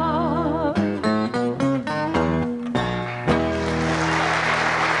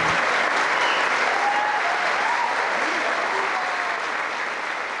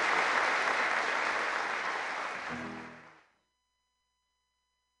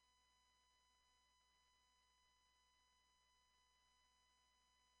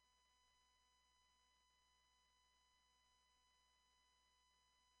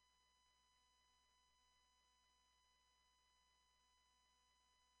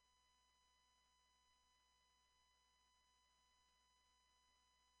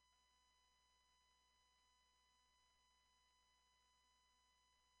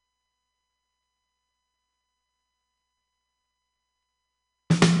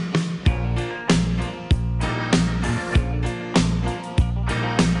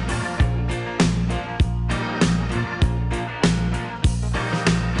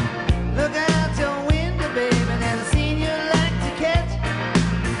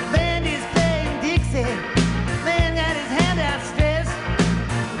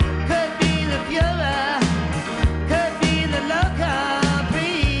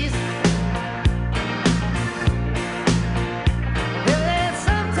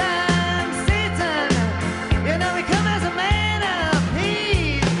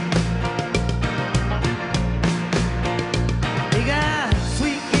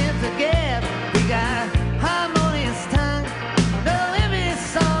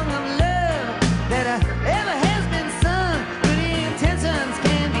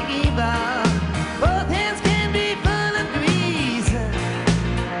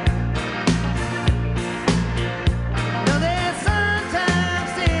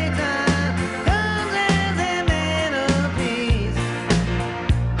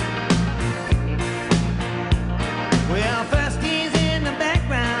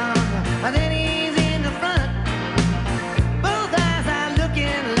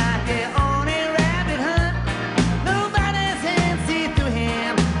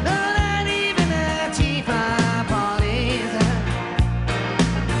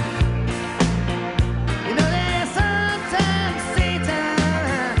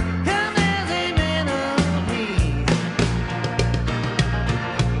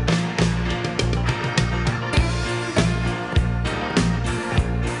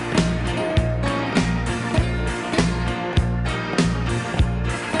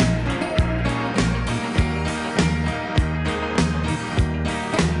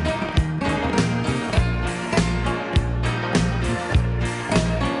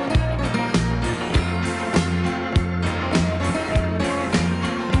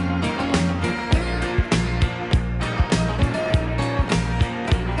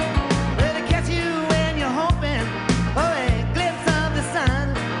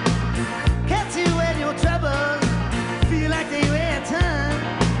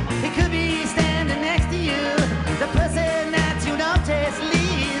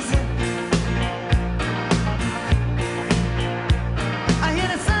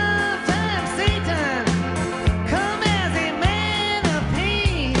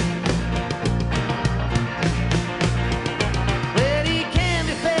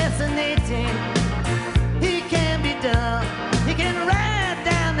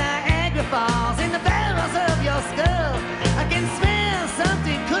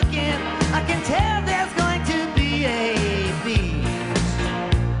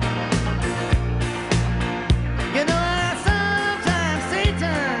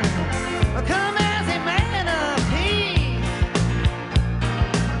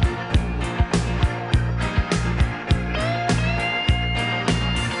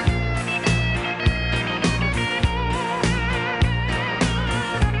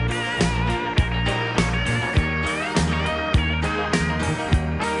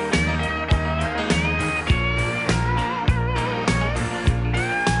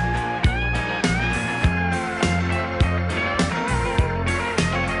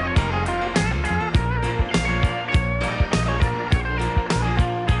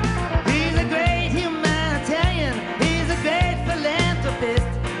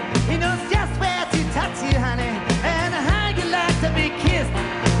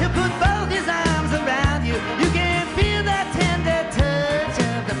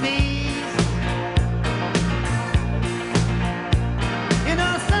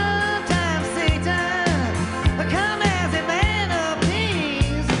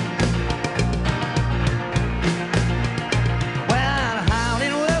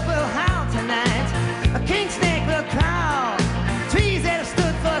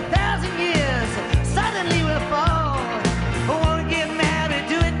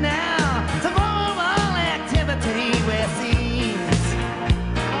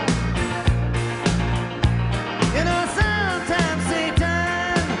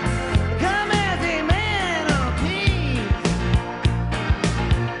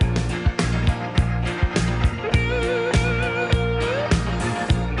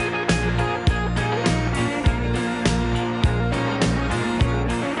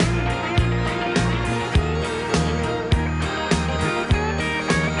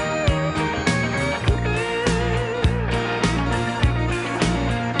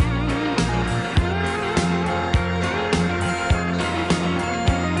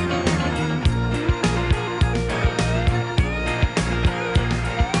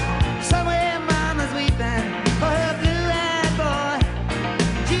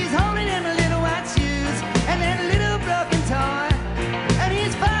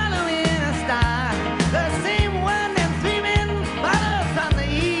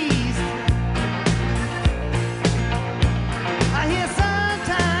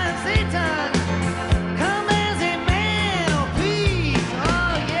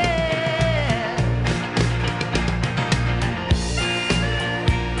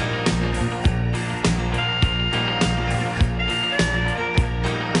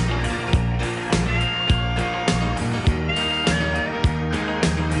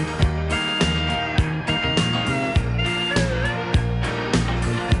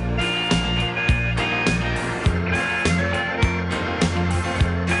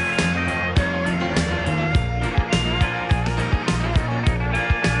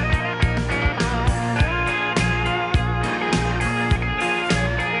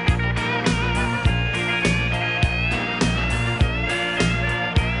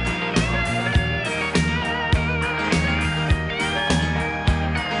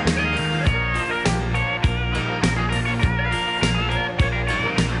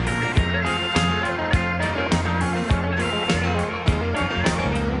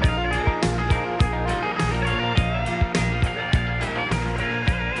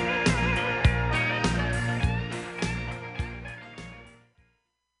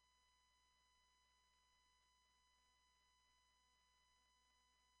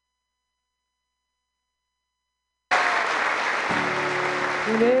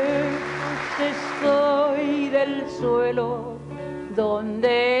 Lejos estoy del suelo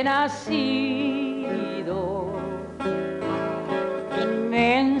donde he nacido.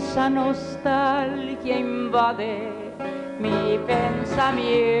 Inmensa nostalgia invade mi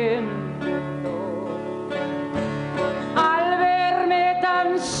pensamiento al verme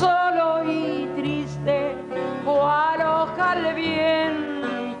tan solo y triste, cual hoja al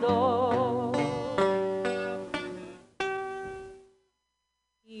viento.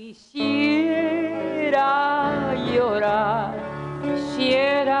 Quisiera llorar,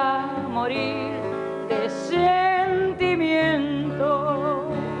 quisiera morir de sentimiento.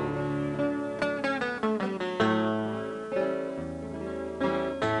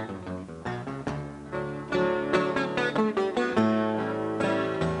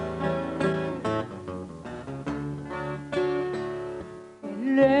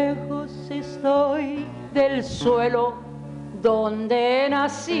 Lejos estoy del suelo donde he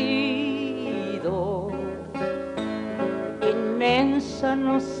nacido. Inmensa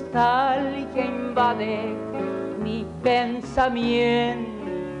nostalgia invade mi pensamiento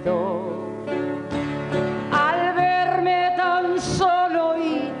al verme tan solo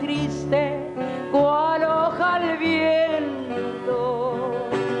y triste, cual hoja al viento.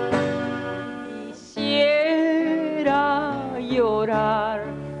 Quisiera llorar,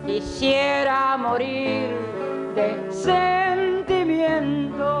 quisiera morir de sentimiento.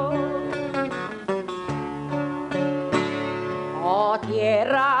 Oh,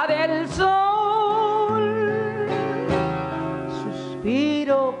 tierra del sol,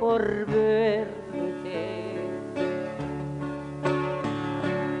 suspiro por verte.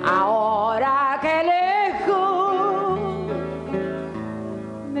 Ahora que lejos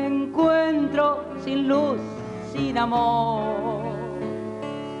me encuentro sin luz, sin amor.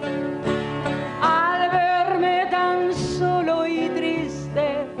 Al verme tan solo y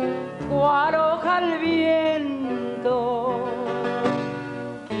triste, cual hoja al viento,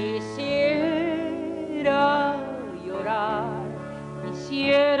 quisiera llorar,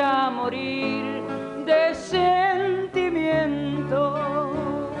 quisiera morir de sentimiento.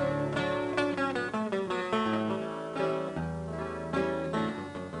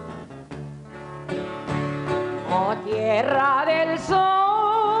 Oh, tierra del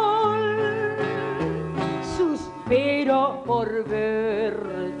sol, suspiro por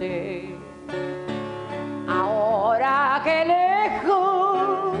verte. Ahora que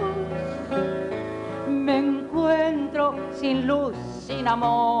lejos me encuentro sin luz, sin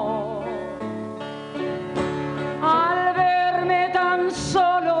amor. Al verme tan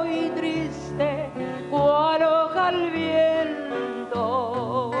solo y triste, cual hoja al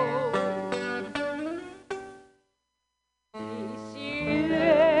viento.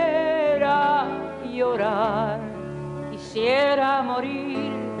 Quisiera llorar, quisiera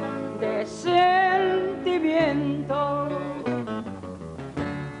morir de sentimiento.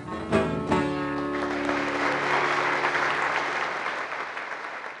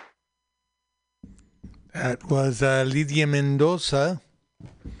 That was Lydia Mendoza,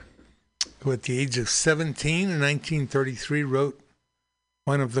 who at the age of 17 in 1933 wrote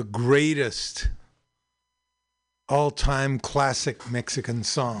one of the greatest all-time classic Mexican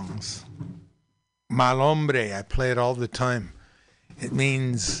songs, Mal Hombre. I play it all the time. It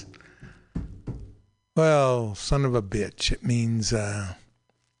means, well, son of a bitch. It means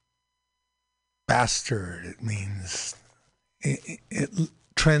bastard. It means, it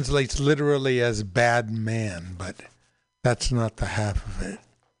translates literally as bad man, but that's not the half of it.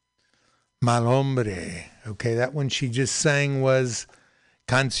 Mal Hombre. Okay, that one she just sang was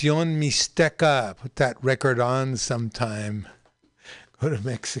Canción Mixteca. Put that record on sometime. Go to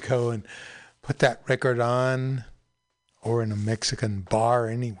Mexico and put that record on, or in a Mexican bar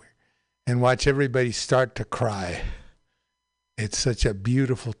anywhere, and watch everybody start to cry. It's such a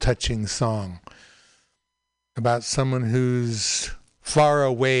beautiful, touching song about someone who's far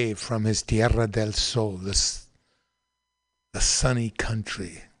away from his Tierra del Sol, the sunny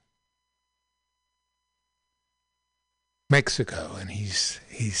country, Mexico, and he's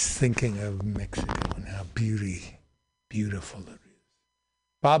thinking of Mexico and how beautiful it is.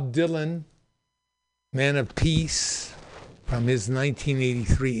 Bob Dylan, Man of Peace, from his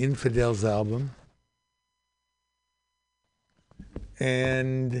 1983 Infidels album.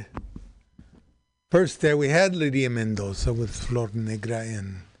 And first there we had Lydia Mendoza with Flor Negra,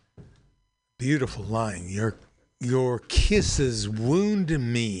 and beautiful line, your kisses wound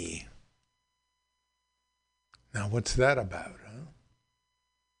me. Now what's that about,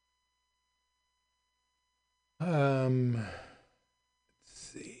 huh? Let's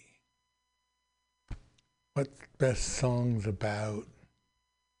see. What best songs about?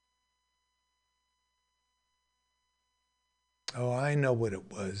 Oh, I know what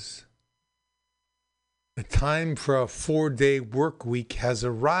it was. The time for a 4-day work week has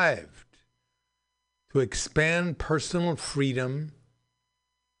arrived. To expand personal freedom,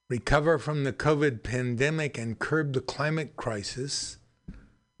 recover from the COVID pandemic, and curb the climate crisis,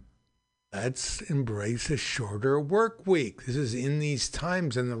 let's embrace a shorter work week. This is In These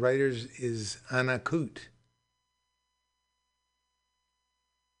Times, and the writer is Anna Kut.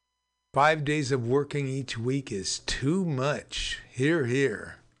 5 days of working each week is too much. Hear,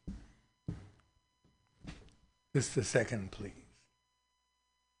 hear. Just a second, please.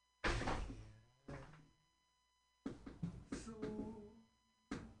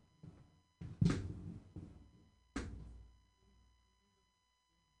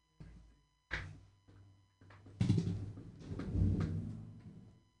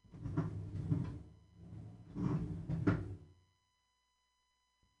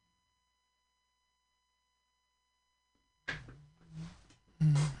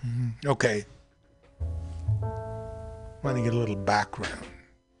 Okay. I want to get a little background.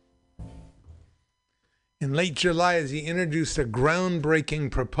 In late July, as he introduced a groundbreaking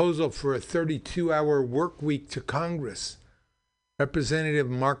proposal for a 32-hour work week to Congress, Representative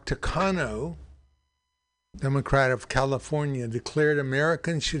Mark Takano, Democrat of California, declared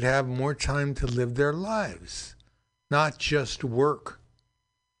Americans should have more time to live their lives, not just work.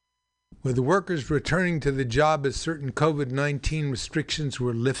 With workers returning to the job as certain COVID-19 restrictions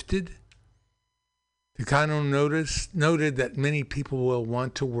were lifted, Takano noted that many people will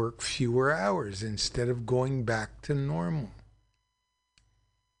want to work fewer hours instead of going back to normal.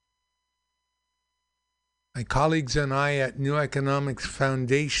 My colleagues and I at New Economics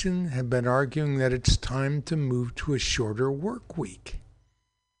Foundation have been arguing that it's time to move to a shorter work week.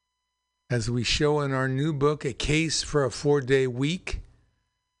 As we show in our new book, A Case for a 4-Day Week,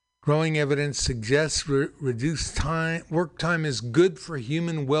 growing evidence suggests reduced work time is good for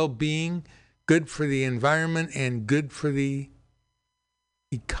human well-being, good for the environment, and good for the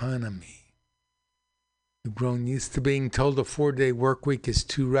economy. We've grown used to being told a 4-day work week is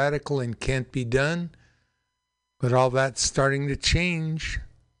too radical and can't be done, but all that's starting to change.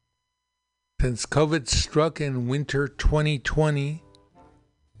 Since COVID struck in winter 2020,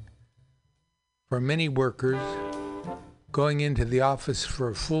 for many workers, going into the office for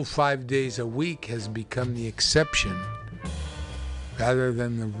a full 5 days a week has become the exception rather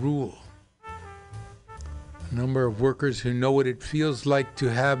than the rule. The number of workers who know what it feels like to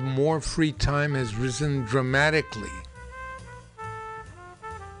have more free time has risen dramatically.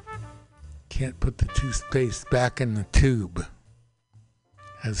 Can't put the toothpaste back in the tube,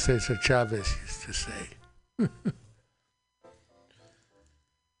 as Cesar Chavez used to say.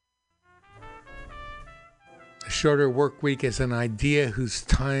 The shorter work week is an idea whose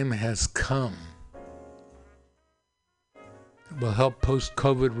time has come. It will help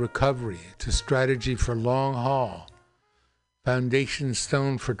post-COVID recovery. It's a strategy for long haul, foundation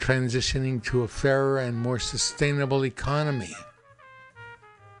stone for transitioning to a fairer and more sustainable economy.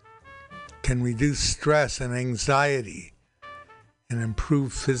 Can reduce stress and anxiety and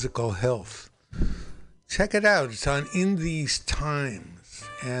improve physical health. Check it out. It's on In These Times,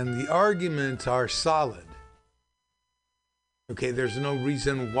 and the arguments are solid. Okay, there's no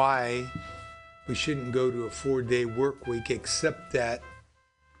reason why we shouldn't go to a 4-day work week, except that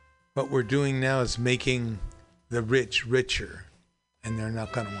what we're doing now is making the rich richer, and they're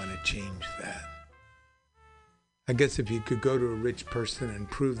not going to want to change that. I guess if you could go to a rich person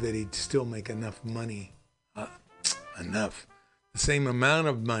and prove that he'd still make enough money, the same amount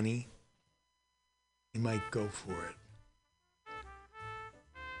of money, he might go for it.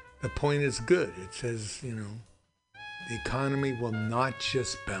 The point is good. It says, the economy will not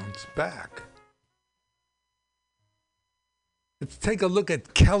just bounce back. Let's take a look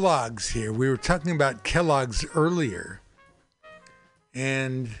at Kellogg's here. We were talking about Kellogg's earlier,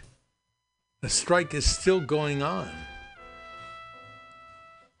 and the strike is still going on.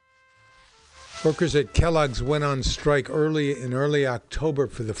 Workers at Kellogg's went on strike in early October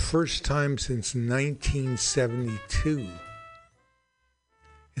for the first time since 1972.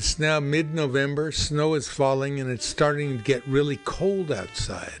 It's now mid-November, snow is falling, and it's starting to get really cold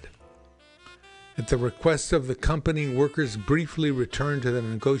outside. At the request of the company, workers briefly returned to the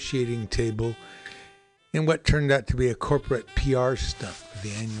negotiating table in what turned out to be a corporate PR stunt for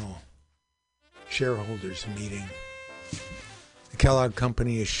the annual shareholders meeting. The Kellogg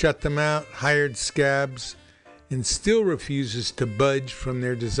company has shut them out, hired scabs, and still refuses to budge from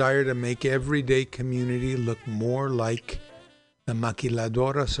their desire to make everyday community look more like the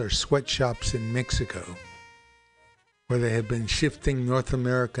maquiladoras or sweatshops in Mexico, where they have been shifting North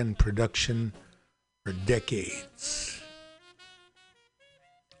American production for decades.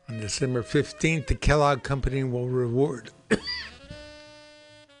 On December 15th, the Kellogg Company will reward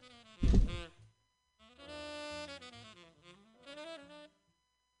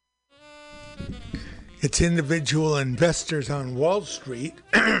its individual investors on Wall Street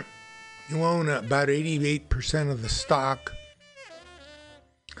who own about 88% of the stock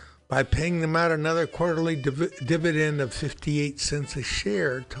by paying them out another quarterly dividend of 58 cents a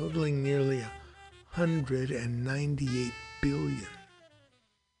share, totaling nearly $198 billion.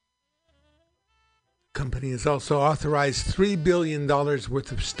 The company has also authorized $3 billion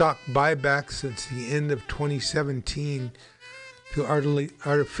worth of stock buybacks since the end of 2017 to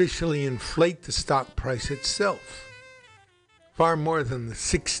artificially inflate the stock price itself, far more than the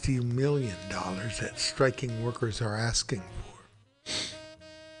 $60 million that striking workers are asking for.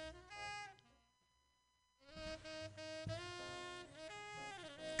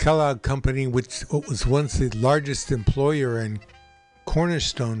 Kellogg Company, which was once the largest employer and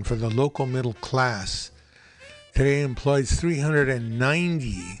cornerstone for the local middle class, today employs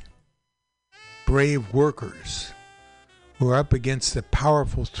 390 brave workers who are up against a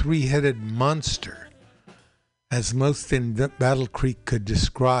powerful three-headed monster, as most in Battle Creek could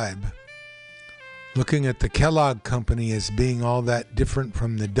describe. Looking at the Kellogg Company as being all that different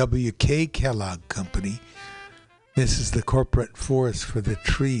from the W.K. Kellogg Company, this is the corporate forest for the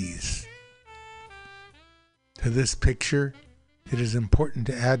trees. To this picture, it is important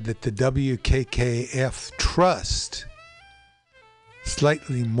to add that the WKKF Trust,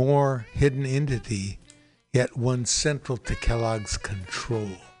 slightly more hidden entity, yet one central to Kellogg's control.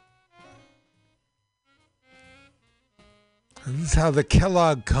 And this is how the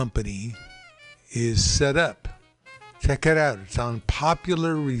Kellogg Company is set up. Check it out. It's on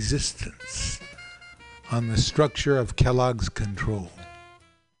popular resistance on the structure of Kellogg's control.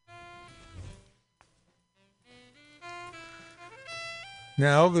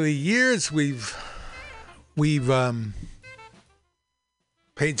 Now, over the years, we've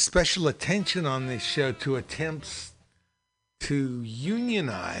paid special attention on this show to attempts to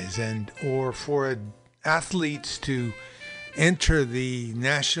unionize or for athletes to enter the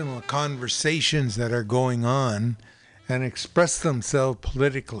national conversations that are going on and express themselves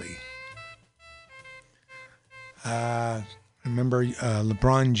politically. Remember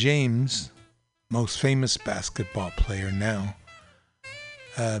LeBron James, most famous basketball player now,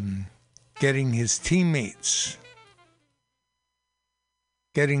 getting his teammates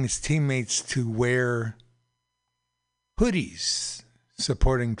to wear hoodies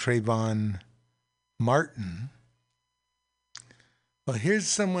supporting Trayvon Martin. Well, here's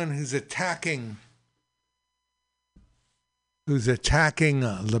someone who's attacking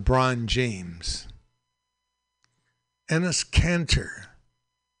LeBron James. Enes Kanter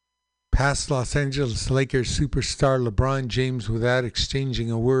passed Los Angeles Lakers superstar LeBron James without exchanging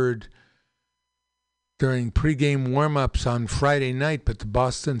a word during pregame warm-ups on Friday night, but the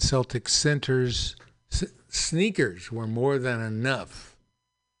Boston Celtics center's sneakers were more than enough.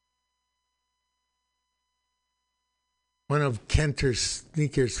 One of Kanter's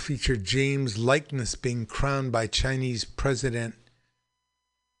sneakers featured James' likeness being crowned by Chinese President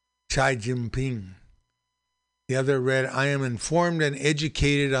Xi Jinping. The other read, "I am informed and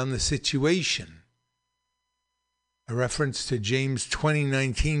educated on the situation," a reference to James'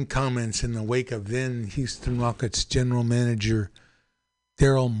 2019 comments in the wake of then Houston Rockets general manager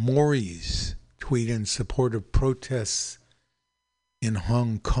Daryl Morey's tweet in support of protests in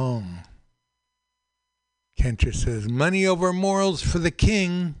Hong Kong. Kanter says, "Money over morals for the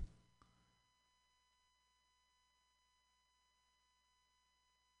king."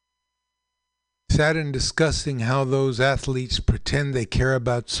 Sad and disgusting how those athletes pretend they care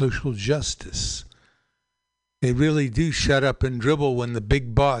about social justice. They really do shut up and dribble when the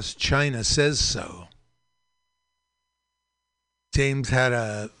big boss, China, says so. James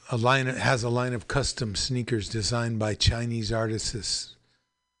has a line of custom sneakers designed by Chinese artist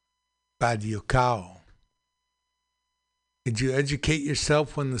Badiou Cao. Did you educate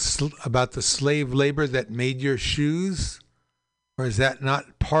yourself about the slave labor that made your shoes? Or is that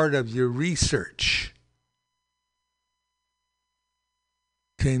not part of your research?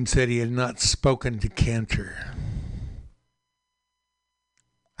 James said he had not spoken to Kanter.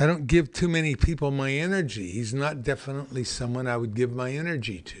 I don't give too many people my energy. He's not definitely someone I would give my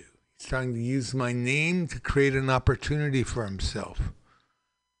energy to. He's trying to use my name to create an opportunity for himself.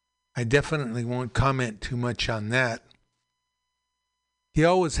 I definitely won't comment too much on that. He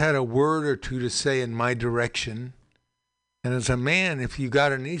always had a word or two to say in my direction. And as a man, if you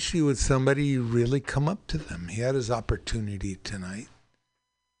got an issue with somebody, you really come up to them. He had his opportunity tonight.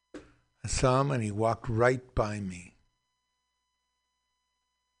 I saw him and he walked right by me.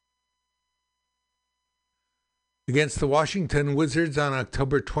 Against the Washington Wizards on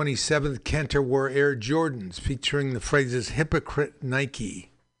October 27th, Cantor wore Air Jordans featuring the phrases "hypocrite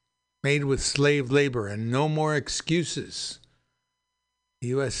Nike," "made with slave labor," and "no more excuses." The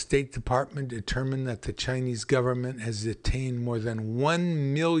U.S. State Department determined that the Chinese government has detained more than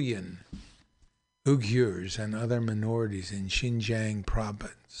 1 million Uyghurs and other minorities in Xinjiang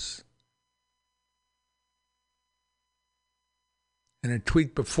province. In a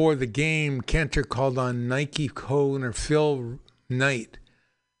tweet before the game, Cantor called on Nike co-owner Phil Knight,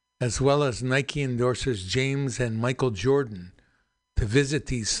 as well as Nike endorsers James and Michael Jordan, to visit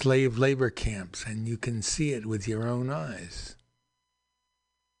these slave labor camps, and you can see it with your own eyes.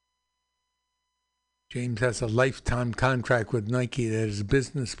 James has a lifetime contract with Nike that his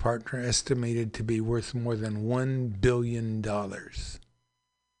business partner estimated to be worth more than $1 billion.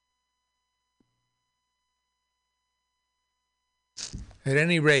 At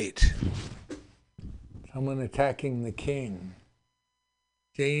any rate, someone attacking the king.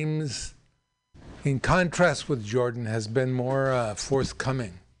 James, in contrast with Jordan, has been more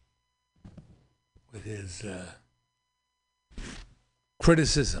forthcoming with his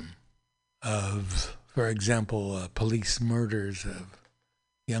criticism of, for example, police murders of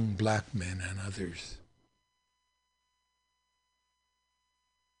young black men and others.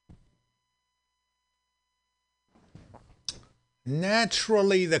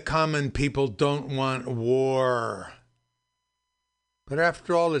 Naturally, the common people don't want war. But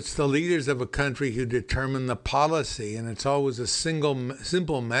after all, it's the leaders of a country who determine the policy, and it's always a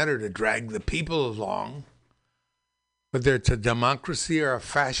simple matter to drag the people along. Whether it's a democracy or a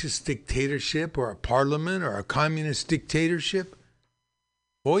fascist dictatorship or a parliament or a communist dictatorship,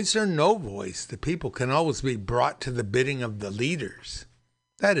 voice or no voice, the people can always be brought to the bidding of the leaders.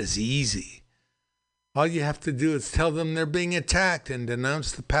 That is easy. All you have to do is tell them they're being attacked and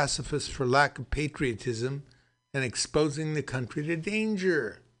denounce the pacifists for lack of patriotism and exposing the country to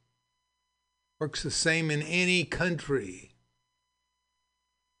danger. Works the same in any country.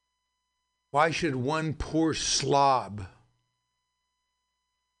 Why should one poor slob,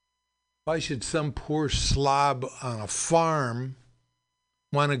 why should some poor slob on a farm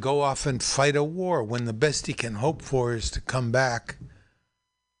want to go off and fight a war when the best he can hope for is to come back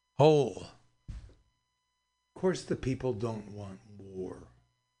whole? Of course, the people don't want war.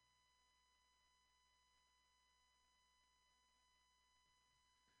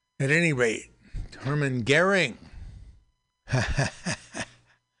 At any rate, Hermann Goering.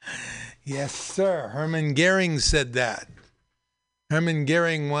 Yes, sir. Hermann Goering said that. Hermann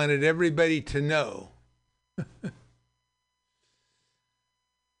Goering wanted everybody to know.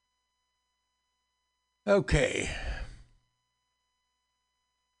 Okay.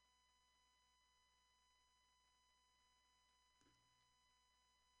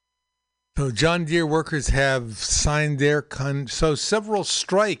 So John Deere workers have signed their so several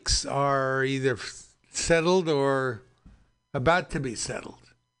strikes are either settled or about to be settled.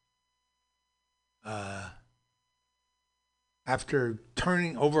 After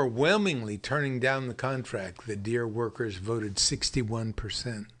overwhelmingly turning down the contract, the Deere workers voted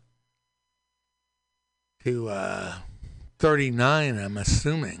 61% to 39, I'm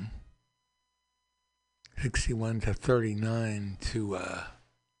assuming. 61 to 39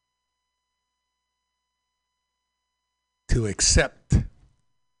 to accept it.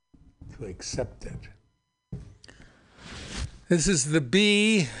 This is the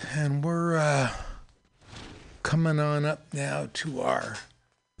B, and we're coming on up now to our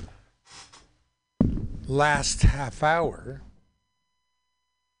last half hour.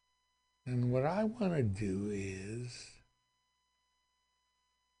 And what I want to do is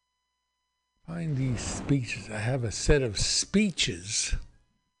find these speeches. I have a set of speeches.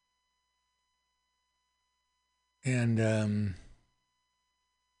 And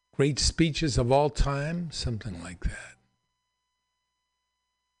great speeches of all time, something like that.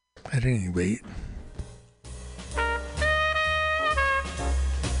 At any rate.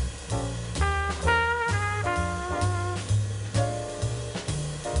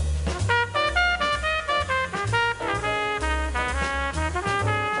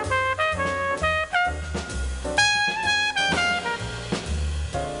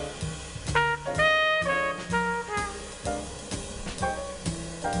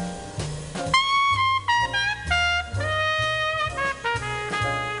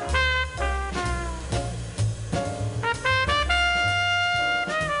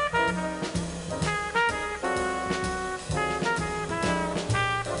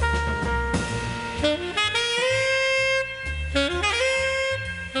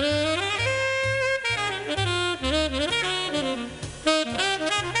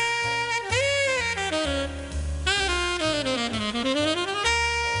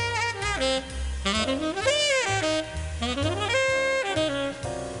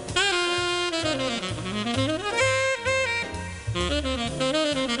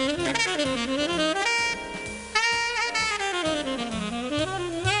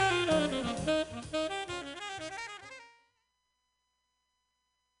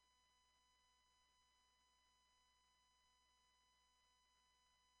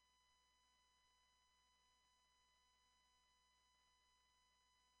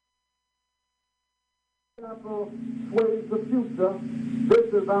 Sways the future.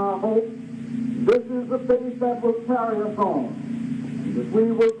 This is our hope. This is the faith that will carry us on. If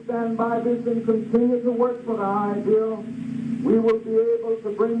we will stand by this and continue to work for the ideal, we will be able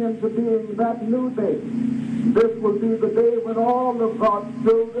to bring into being that new day. This will be the day when all of God's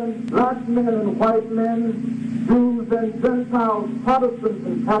children, black men and white men, Jews and Gentiles, Protestants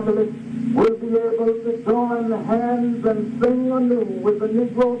and Catholics, will be able to join hands and sing anew with the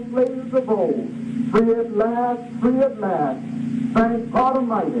Negro slaves of old. Free at last, free at last. Thank God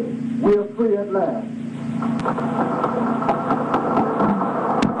Almighty, we are free at last.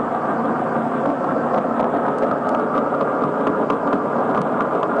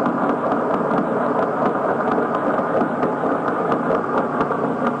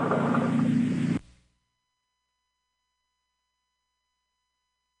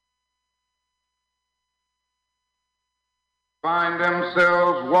 Find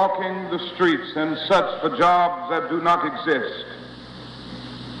themselves walking the streets in search for jobs that do not exist.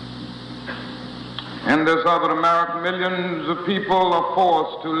 In this other America, millions of people are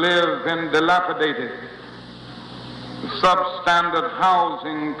forced to live in dilapidated, substandard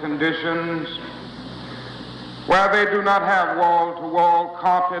housing conditions where they do not have wall-to-wall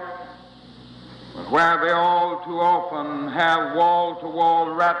carpet, but where they all too often have wall-to-wall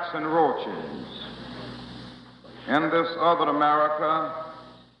rats and roaches. In this other America,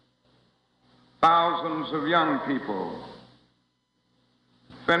 thousands of young people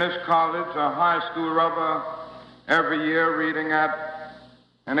finish college or high school rather every year reading at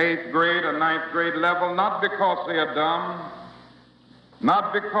an 8th grade or 9th grade level, not because they are dumb,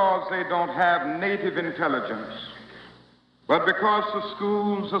 not because they don't have native intelligence, but because the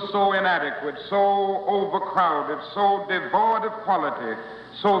schools are so inadequate, so overcrowded, so devoid of quality,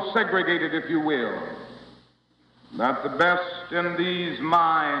 so segregated, if you will, that the best in these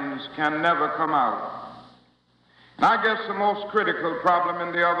minds can never come out. And I guess the most critical problem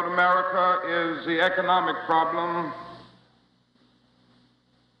in the other America is the economic problem.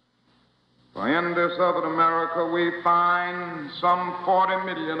 For in this other America we find some 40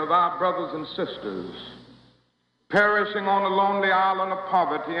 million of our brothers and sisters perishing on a lonely island of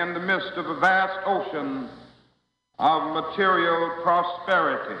poverty in the midst of a vast ocean of material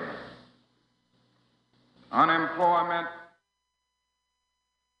prosperity. Unemployment,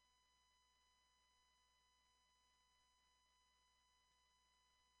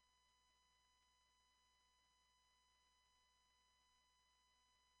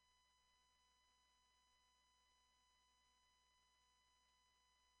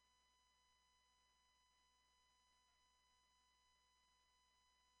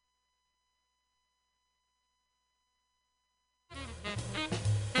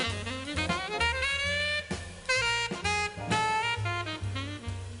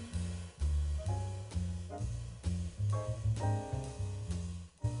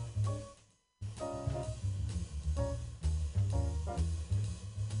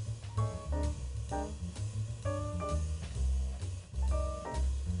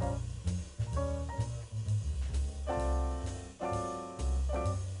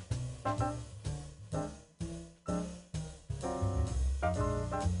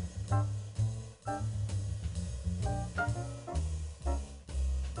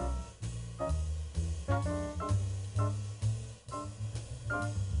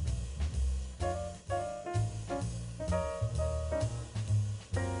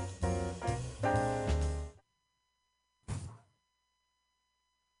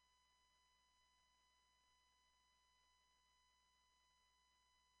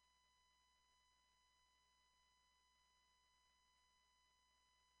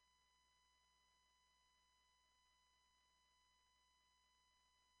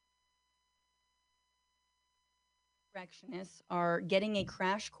 Insurrectionists are getting a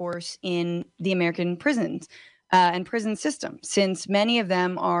crash course in the American prisons and prison system, since many of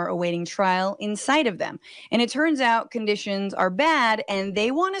them are awaiting trial inside of them. And it turns out conditions are bad, and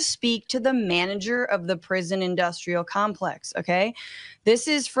they want to speak to the manager of the prison industrial complex, okay? This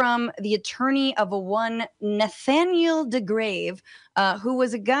is from the attorney of a one Nathaniel DeGrave, who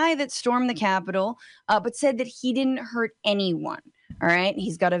was a guy that stormed the Capitol, but said that he didn't hurt anyone, all right?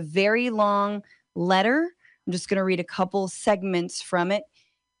 He's got a very long letter. I'm just going to read a couple segments from it.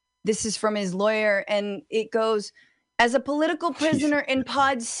 This is from his lawyer, and it goes, as a political prisoner in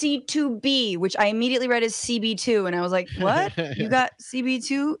pod C2B, which I immediately read as CB2, and I was like, what? You got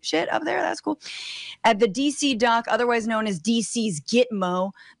CB2 shit up there? That's cool. At the DC dock, otherwise known as DC's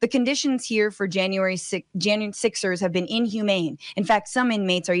Gitmo, the conditions here for January 6ers have been inhumane. In fact, some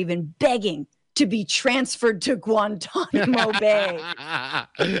inmates are even begging to be transferred to Guantanamo Bay,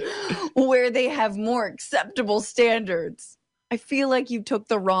 where they have more acceptable standards. I feel like you took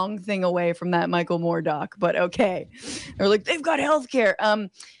the wrong thing away from that Michael Moore doc, but okay. They're like, they've got healthcare.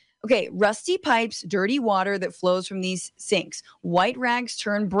 Okay, rusty pipes, dirty water that flows from these sinks. White rags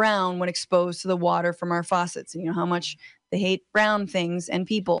turn brown when exposed to the water from our faucets. And you know how much they hate brown things and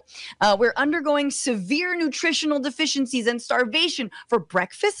people. We're undergoing severe nutritional deficiencies and starvation. For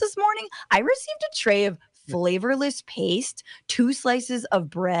breakfast this morning, I received a tray of flavorless paste, 2 slices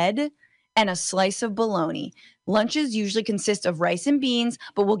of bread, and a slice of bologna. Lunches usually consist of rice and beans,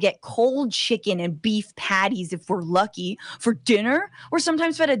 but we'll get cold chicken and beef patties if we're lucky. For dinner, we're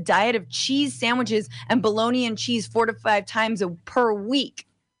sometimes fed a diet of cheese sandwiches and bologna and cheese 4 to 5 times per week.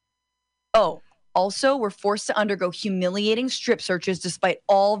 Oh, also, we're forced to undergo humiliating strip searches despite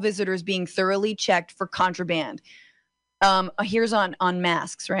all visitors being thoroughly checked for contraband. Here's on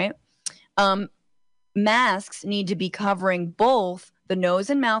masks, right? Masks need to be covering both the nose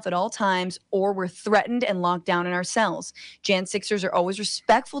and mouth at all times, or we're threatened and locked down in our cells. Jan 6ers are always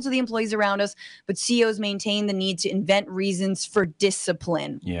respectful to the employees around us, but CEOs maintain the need to invent reasons for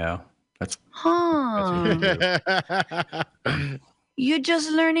discipline. Yeah, that's You're just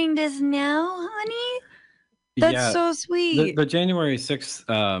learning this now, honey? That's so sweet. The January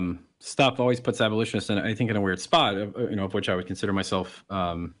 6th stuff always puts abolitionists in, I think, in a weird spot, of which I would consider myself.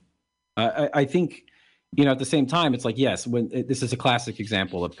 I think, at the same time, it's like, yes, this is a classic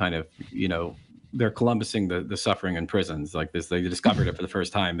example of kind of, they're Columbusing the suffering in prisons like this. They discovered it for the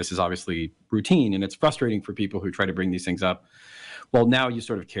first time. This is obviously routine, and it's frustrating for people who try to bring these things up. Well, now you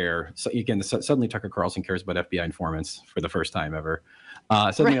sort of care. So again, suddenly Tucker Carlson cares about FBI informants for the first time ever.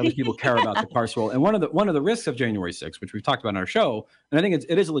 Suddenly other people care about the carceral. And one of the risks of January 6th, which we've talked about on our show, and I think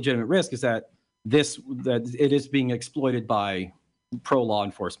it is a legitimate risk, is that it is being exploited by pro-law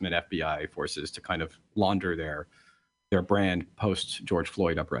enforcement FBI forces to kind of launder their brand post George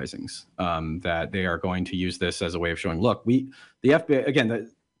Floyd uprisings. That they are going to use this as a way of showing, look, the FBI,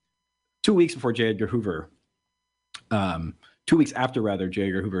 again, 2 weeks before J. Edgar Hoover, 2 weeks after, rather, J.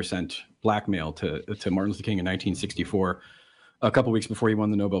 Edgar Hoover sent blackmail to Martin Luther King in 1964, a couple weeks before he won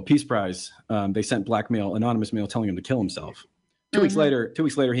the Nobel Peace Prize, they sent blackmail, anonymous mail telling him to kill himself. 2 weeks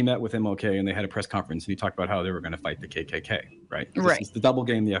later, he met with MLK and they had a press conference and he talked about how they were going to fight the KKK, right? This is the double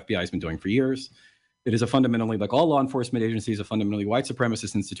game the FBI has been doing for years. It is a fundamentally, like all law enforcement agencies, a fundamentally white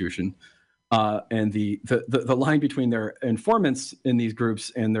supremacist institution. And the line between their informants in these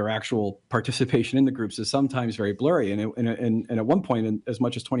groups and their actual participation in the groups is sometimes very blurry. And at one point, as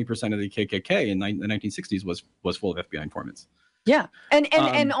much as 20% of the KKK in the 1960s was full of FBI informants. Yeah.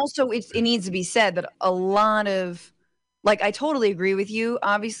 And also it needs to be said that a lot of, like, I totally agree with you,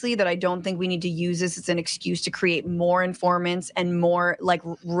 obviously, that I don't think we need to use this as an excuse to create more informants and more, like,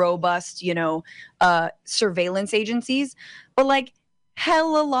 robust, surveillance agencies. But, like,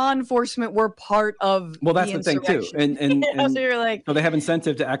 hella law enforcement were part of that's the thing, too. And so you're like, so they have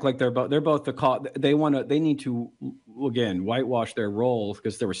incentive to act like they're both the cause. They need to, again, whitewash their role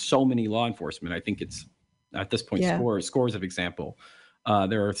because there were so many law enforcement. I think it's, at this point, scores of example.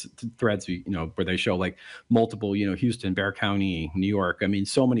 There are threads, where they show like multiple, Houston, Bexar County, New York. I mean,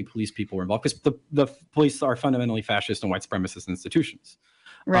 so many police people were involved because the police are fundamentally fascist and white supremacist institutions.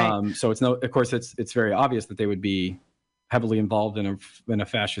 Right. So of course, it's very obvious that they would be heavily involved in a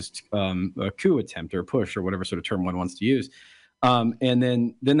fascist a coup attempt or push or whatever sort of term one wants to use. And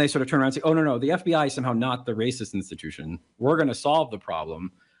then they sort of turn around and say, oh, no, the FBI is somehow not the racist institution. We're going to solve the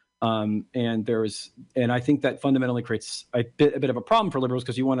problem. And I think that fundamentally creates a bit of a problem for liberals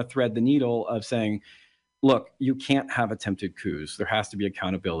because you want to thread the needle of saying, look, you can't have attempted coups. There has to be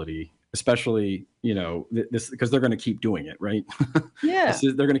accountability, especially, this because they're going to keep doing it, right? Yeah.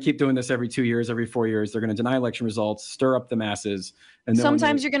 They're going to keep doing this every 2 years, every 4 years. They're going to deny election results, stir up the masses. And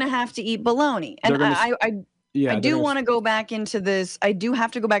sometimes you're going to have to eat bologna. And I do want to go back into this. I do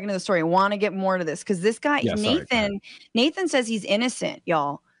have to go back into the story. I want to get more to this because this guy, Nathan says he's innocent,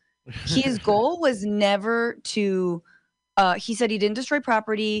 y'all. His goal was never to, he said he didn't destroy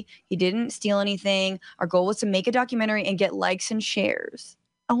property. He didn't steal anything. Our goal was to make a documentary and get likes and shares.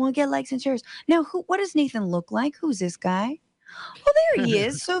 I want to get likes and shares. Now, what does Nathan look like? Who's this guy? Oh, there he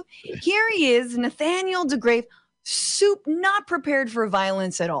is. So here he is, Nathaniel DeGrafe, not prepared for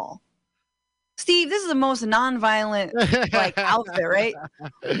violence at all. Steve, this is the most nonviolent outfit, right?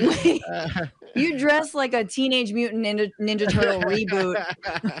 You dress like a Teenage Mutant Ninja Turtle reboot.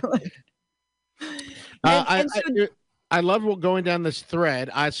 I love going down this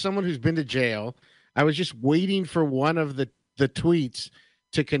thread. As someone who's been to jail, I was just waiting for one of the tweets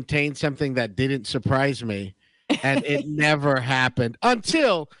to contain something that didn't surprise me. and it never happened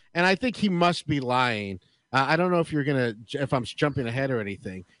until, and I think he must be lying. I don't know if I'm jumping ahead or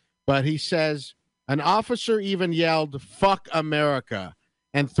anything, but he says an officer even yelled, "Fuck America,"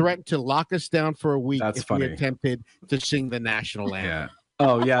 and threatened to lock us down for a week if we attempted to sing the national anthem. Yeah.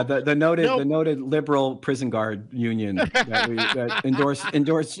 Oh yeah, the noted liberal prison guard union that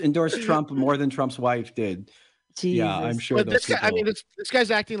endorsed Trump more than Trump's wife did. Jesus. Yeah, I'm sure. But this guy's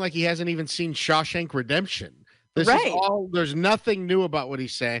acting like he hasn't even seen Shawshank Redemption. This is all. There's nothing new about what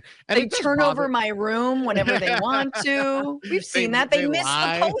he's saying. And they turn over my room whenever they want to. We've seen that. They missed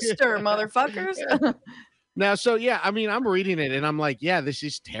the poster, motherfuckers. Now, so yeah, I mean, I'm reading it and I'm like, yeah, this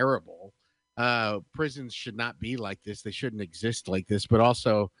is terrible. Prisons should not be like this. They shouldn't exist like this. But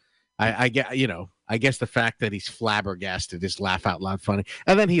also, I guess the fact that he's flabbergasted is laugh out loud funny.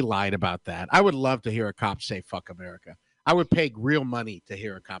 And then he lied about that. I would love to hear a cop say "fuck America." I would pay real money to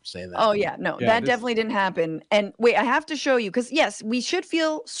hear a cop say that. Oh yeah, no, that definitely didn't happen. And wait, I have to show you because yes, we should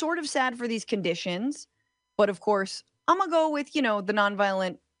feel sort of sad for these conditions, but of course, I'm gonna go with the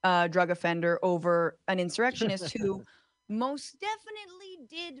nonviolent drug offender over an insurrectionist who most definitely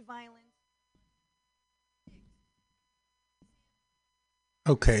did violence.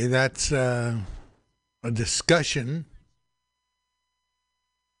 Okay, that's a discussion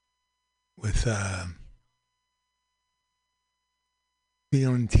with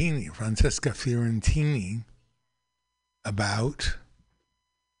Francesca Fiorentini, about,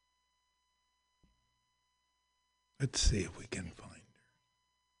 let's see if we can find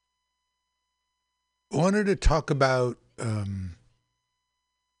her. I wanted to talk about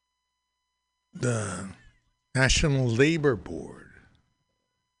the National Labor Board.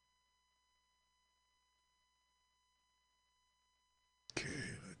 Okay,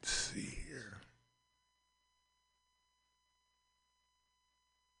 let's see here.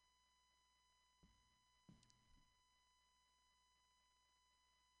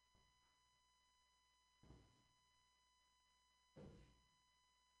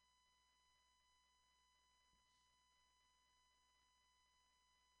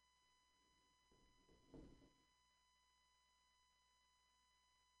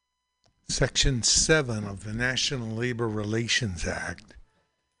 Section 7 of the National Labor Relations Act,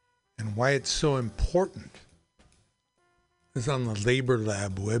 and why it's so important, is on the Labor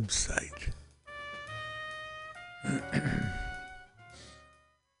Lab website. The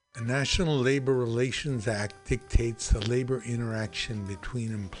National Labor Relations Act dictates the labor interaction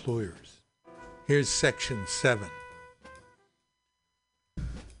between employers. Here's Section 7.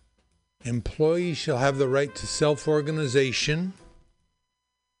 Employees shall have the right to self-organization,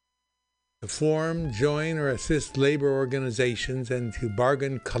 to form, join, or assist labor organizations, and to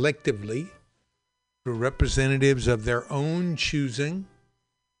bargain collectively through representatives of their own choosing,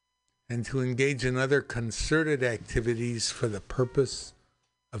 and to engage in other concerted activities for the purpose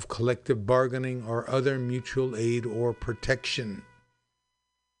of collective bargaining or other mutual aid or protection,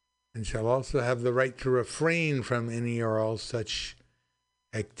 and shall also have the right to refrain from any or all such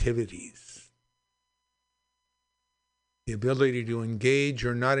activities. The ability to engage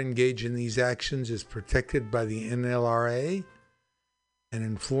or not engage in these actions is protected by the NLRA and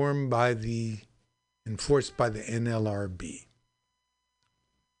enforced by the NLRB.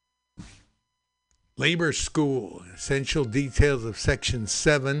 Labor School, essential details of Section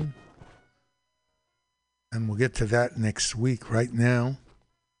 7, and we'll get to that next week. Right now,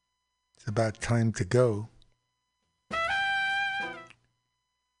 it's about time to go.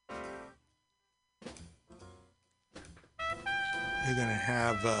 You're going to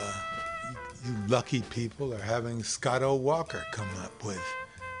have, you lucky people are having Scott O. Walker come up with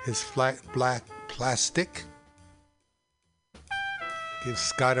his flat black plastic. Give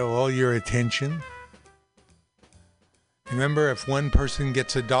Scott O. all your attention. Remember, if one person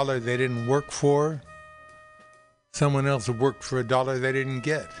gets $1 they didn't work for, someone else worked for $1 they didn't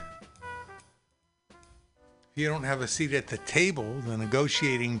get. If you don't have a seat at the table, the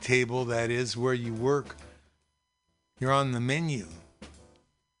negotiating table, that is, where you work, you're on the menu.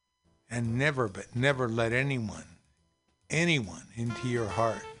 And never, but never let anyone into your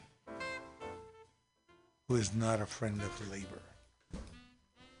heart who is not a friend of labor.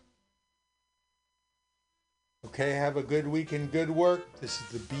 Okay, have a good week and good work. This is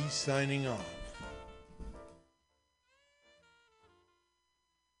the Bee signing off.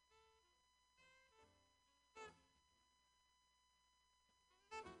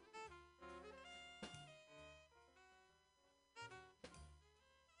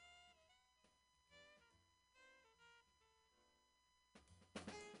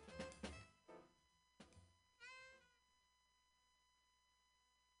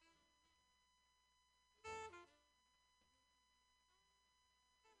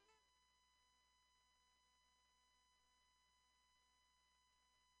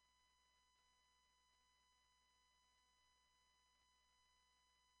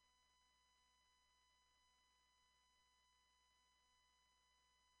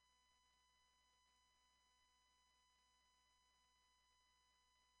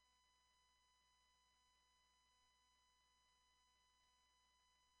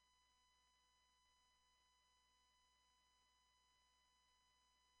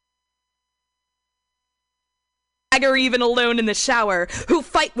 or even alone in the shower, who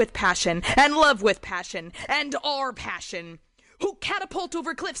fight with passion, and love with passion, and are passion, who catapult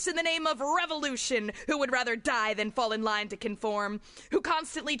over cliffs in the name of revolution, who would rather die than fall in line to conform, who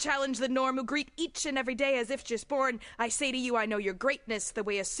constantly challenge the norm, who greet each and every day as if just born. I say to you, I know your greatness, the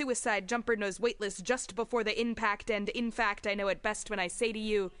way a suicide jumper knows weightless just before the impact, and in fact, I know it best when I say to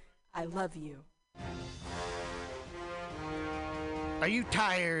you, I love you. Are you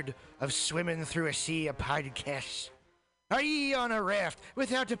tired of swimming through a sea of podcasts? Are ye on a raft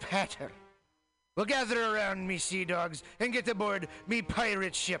without a paddle? Well, gather around me, sea dogs, and get aboard me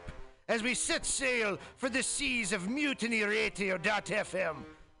pirate ship as we set sail for the seas of MutinyRadio.fm.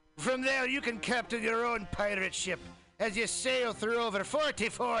 From there, you can captain your own pirate ship as you sail through over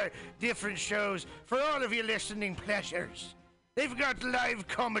 44 different shows for all of your listening pleasures. They've got live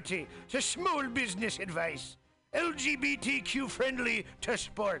comedy to small business advice, LGBTQ friendly to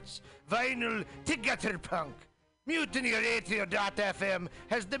sports, vinyl to gutter punk. MutinyRadio.fm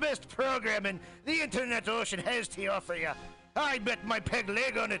has the best programming the internet ocean has to offer you. I bet my peg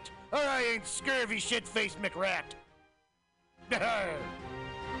leg on it, or I ain't scurvy shit-faced McRat.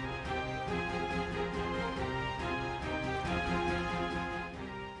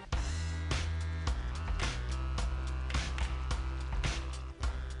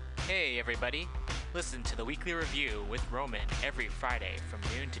 Hey everybody, listen to the Weekly Review with Roman every Friday from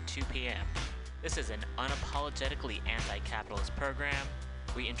noon to 2 p.m. This is an unapologetically anti-capitalist program.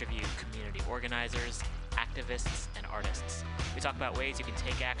 We interview community organizers, activists, and artists. We talk about ways you can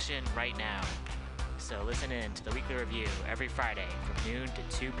take action right now. So listen in to the Weekly Review every Friday from noon to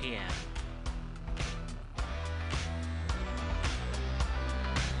 2 p.m.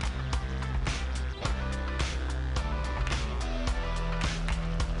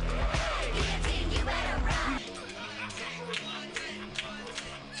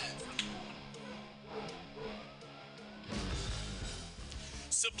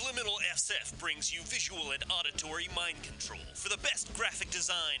 Subliminal SF brings you visual and auditory mind control. For the best graphic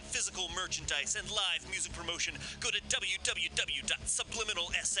design, physical merchandise, and live music promotion, go to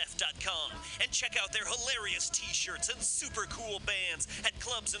www.subliminalsf.com and check out their hilarious t-shirts and super cool bands at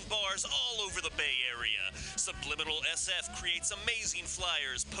clubs and bars all over the Bay Area. Subliminal SF creates amazing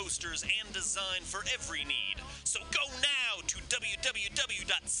flyers, posters, and design for every need. So go now to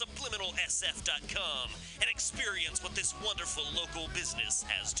www.subliminalsf.com and experience what this wonderful local business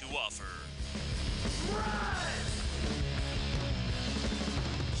has to offer.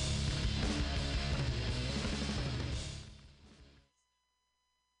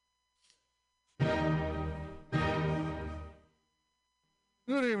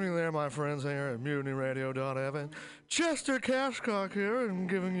 Good evening there, my friends here at MutinyRadio.fm. Chester Cashcock here, and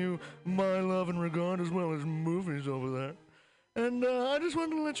giving you my love and regard as well as movies over there. And I just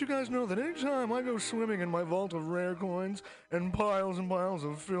wanted to let you guys know that anytime I go swimming in my vault of rare coins and piles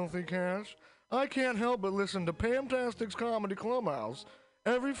of filthy cash, I can't help but listen to Pamtastic's Comedy Clubhouse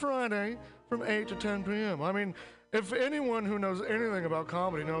every Friday from 8 to 10 p.m. I mean, if anyone who knows anything about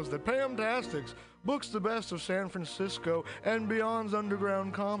comedy knows that Pamtastic's books the best of San Francisco and beyond's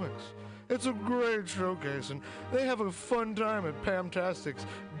underground comics. It's a great showcase, and they have a fun time at Pamtastic's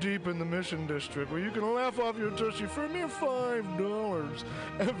deep in the Mission District, where you can laugh off your tushy for a mere $5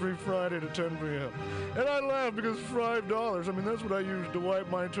 every Friday to 10 p.m. And I laugh because $5, I mean, that's what I use to wipe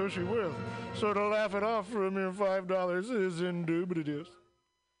my tushy with. So to laugh it off for a mere $5 is indubitious.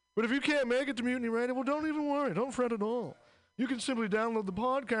 But if you can't make it to Mutiny Radio, well, don't even worry. Don't fret at all. You can simply download the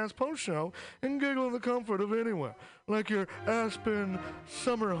podcast post-show and giggle in the comfort of anywhere, like your Aspen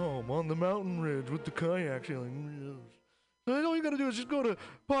summer home on the mountain ridge with the kayak feeling. So all you got to do is just go to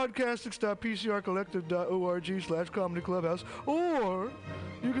podcastics.pcrcollective.org/Comedy Clubhouse, or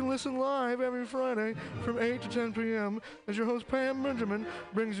you can listen live every Friday from 8 to 10 p.m. as your host Pam Benjamin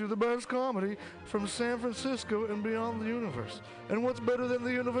brings you the best comedy from San Francisco and beyond the universe. And what's better than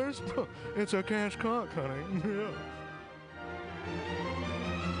the universe? It's a cash cock, honey. Yeah.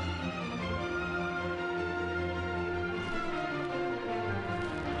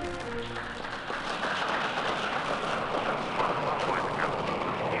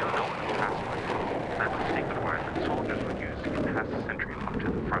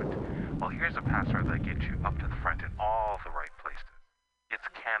 Here's a password that gets you up to the front in all the right places. It's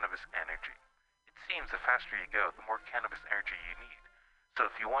cannabis energy. It seems the faster you go, the more cannabis energy you need. So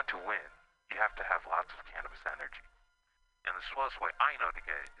if you want to win, you have to have lots of cannabis energy. And the slowest way I know to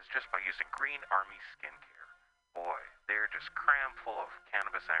get it is just by using Green Army Skincare. Boy, they're just crammed full of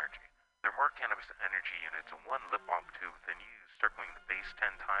cannabis energy. There are more cannabis energy units in one lip balm tube than you use circling the base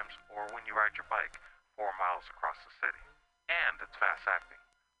 10 times or when you ride your bike 4 miles across the city. And it's fast acting.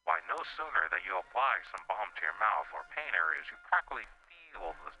 Why, no sooner that you apply some balm to your mouth or pain areas, you practically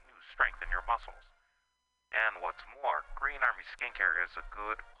feel the new strength in your muscles. And what's more, Green Army Skincare is a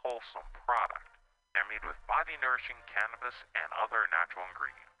good, wholesome product. They're made with body-nourishing cannabis and other natural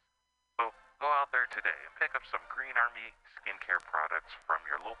ingredients. So go out there today and pick up some Green Army Skincare products from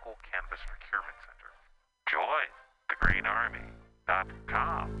your local cannabis procurement center. Join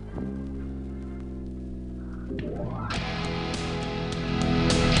thegreenarmy.com.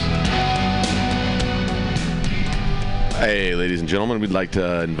 Hey, ladies and gentlemen, we'd like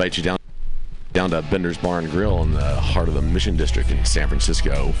to invite you down to Bender's Bar and Grill in the heart of the Mission District in San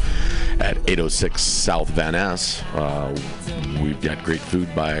Francisco at 806 South Van Ness. We've got great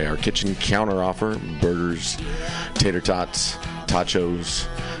food by our kitchen counter offer: burgers, tater tots, tachos,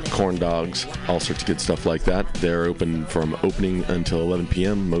 corn dogs, all sorts of good stuff like that. They're open from opening until 11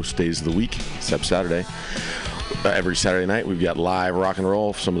 p.m. most days of the week, except Saturday. Every Saturday night, we've got live rock and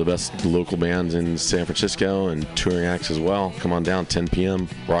roll, some of the best local bands in San Francisco and touring acts as well. Come on down, 10 p.m.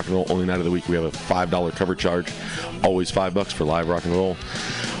 Rock and roll, only night of the week. We have a $5 cover charge, always $5 for live rock and roll.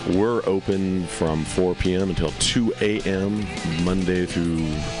 We're open from 4 p.m. until 2 a.m. Monday through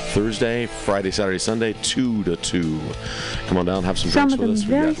Thursday, Friday, Saturday, Sunday, 2 to 2. Come on down, have some drinks with us.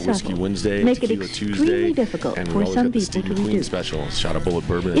 We've got Whiskey Wednesday, Tequila Tuesday, difficult and for we always some got the people Steve to McQueen do. special. Shot of bullet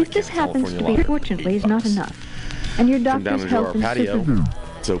bourbon. If this happens to be, unfortunately, is not enough, and your Come down doctor's into our health and patio. safety.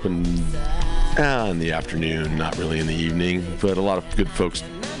 It's open in the afternoon, not really in the evening, but a lot of good folks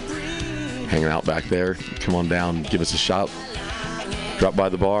hanging out back there. Come on down, give us a shot, drop by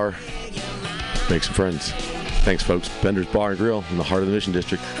the bar, make some friends. Thanks, folks. Bender's Bar and Grill in the heart of the Mission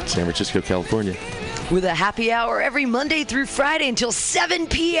District, San Francisco, California. With a happy hour every Monday through Friday until 7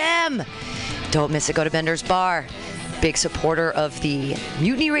 p.m. Don't miss it. Go to Bender's Bar. Big supporter of the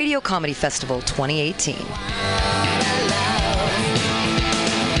Mutiny Radio Comedy Festival 2018.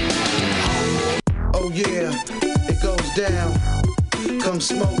 Oh yeah, it goes down. Come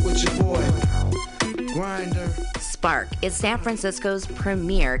smoke with your boy. Grinder. Spark is San Francisco's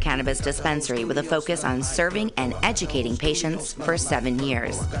premier cannabis dispensary with a focus on serving and educating patients for 7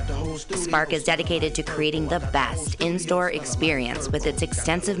 years. Spark is dedicated to creating the best in-store experience with its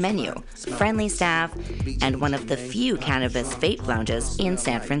extensive menu, friendly staff, and one of the few cannabis vape lounges in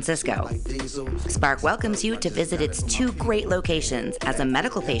San Francisco. Spark welcomes you to visit its 2 great locations as a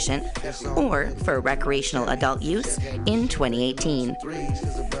medical patient or for recreational adult use in 2018.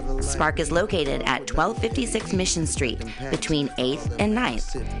 Spark is located at 1256 Mission Street between 8th and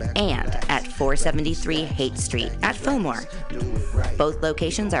 9th, and at 473 Haight Street at Fillmore. Both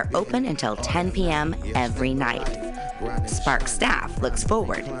locations are open until 10 p.m. every night. Spark staff looks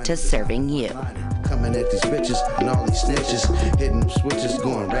forward to serving you. Coming at these bitches and all these snitches, hitting switches,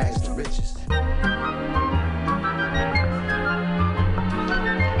 going rags to riches.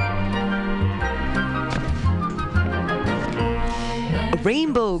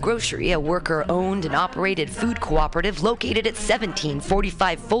 Rainbow Grocery, a worker-owned and operated food cooperative located at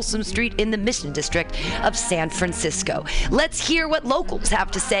 1745 Folsom Street in the Mission District of San Francisco. Let's hear what locals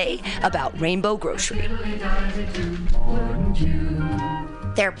have to say about Rainbow Grocery.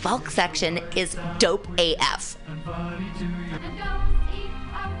 Their bulk section is dope AF.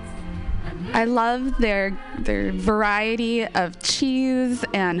 I love their variety of cheese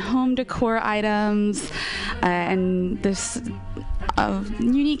and home decor items and this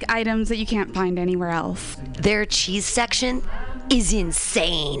unique items that you can't find anywhere else. Their cheese section is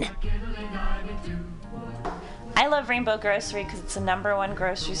insane. I love Rainbow Grocery because it's the #1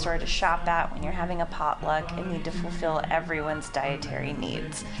 grocery store to shop at when you're having a potluck and need to fulfill everyone's dietary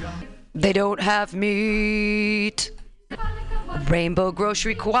needs. They don't have meat. Rainbow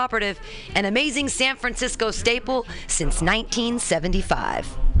Grocery Cooperative, an amazing San Francisco staple since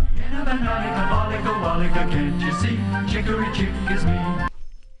 1975. Can't you see? Chicory chick is me.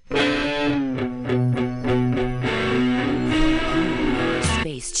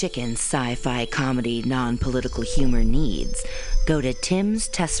 Space Chicken sci-fi comedy non-political humor needs, go to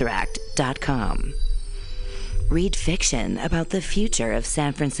timstesseract.com. Read fiction about the future of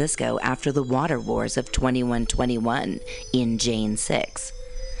San Francisco after the water wars of 2121 in Jane 6.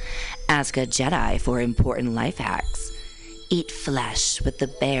 Ask a Jedi for important life hacks. Eat flesh with the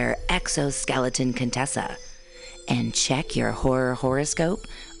bare exoskeleton Contessa. And check your horror horoscope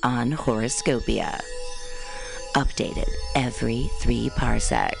on Horoscopia. Updated every 3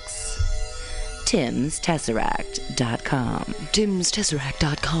 parsecs. TimsTesseract.com.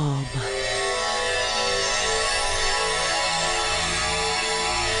 TimsTesseract.com.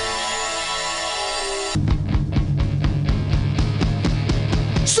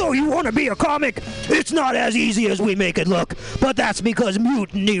 So you want to be a comic? It's not as easy as we make it look. but that's because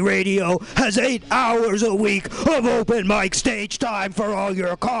Mutiny Radio has 8 hours a week of open mic stage time for all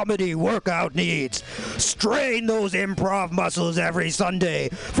your comedy workout needs. Strain those improv muscles every Sunday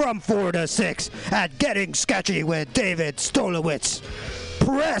from 4 to 6 at Getting Sketchy with David Stolowitz.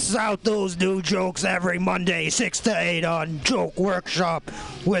 Press out those new jokes every Monday, 6 to 8 on Joke Workshop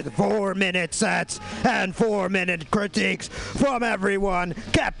with 4-minute sets and 4-minute critiques from everyone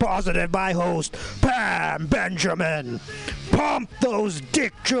kept positive by host Pam Benjamin. Pump those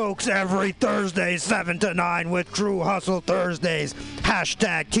dick jokes every Thursday, 7 to 9 with True Hustle Thursdays.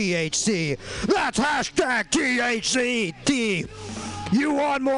 Hashtag THC. That's hashtag THC. You want more?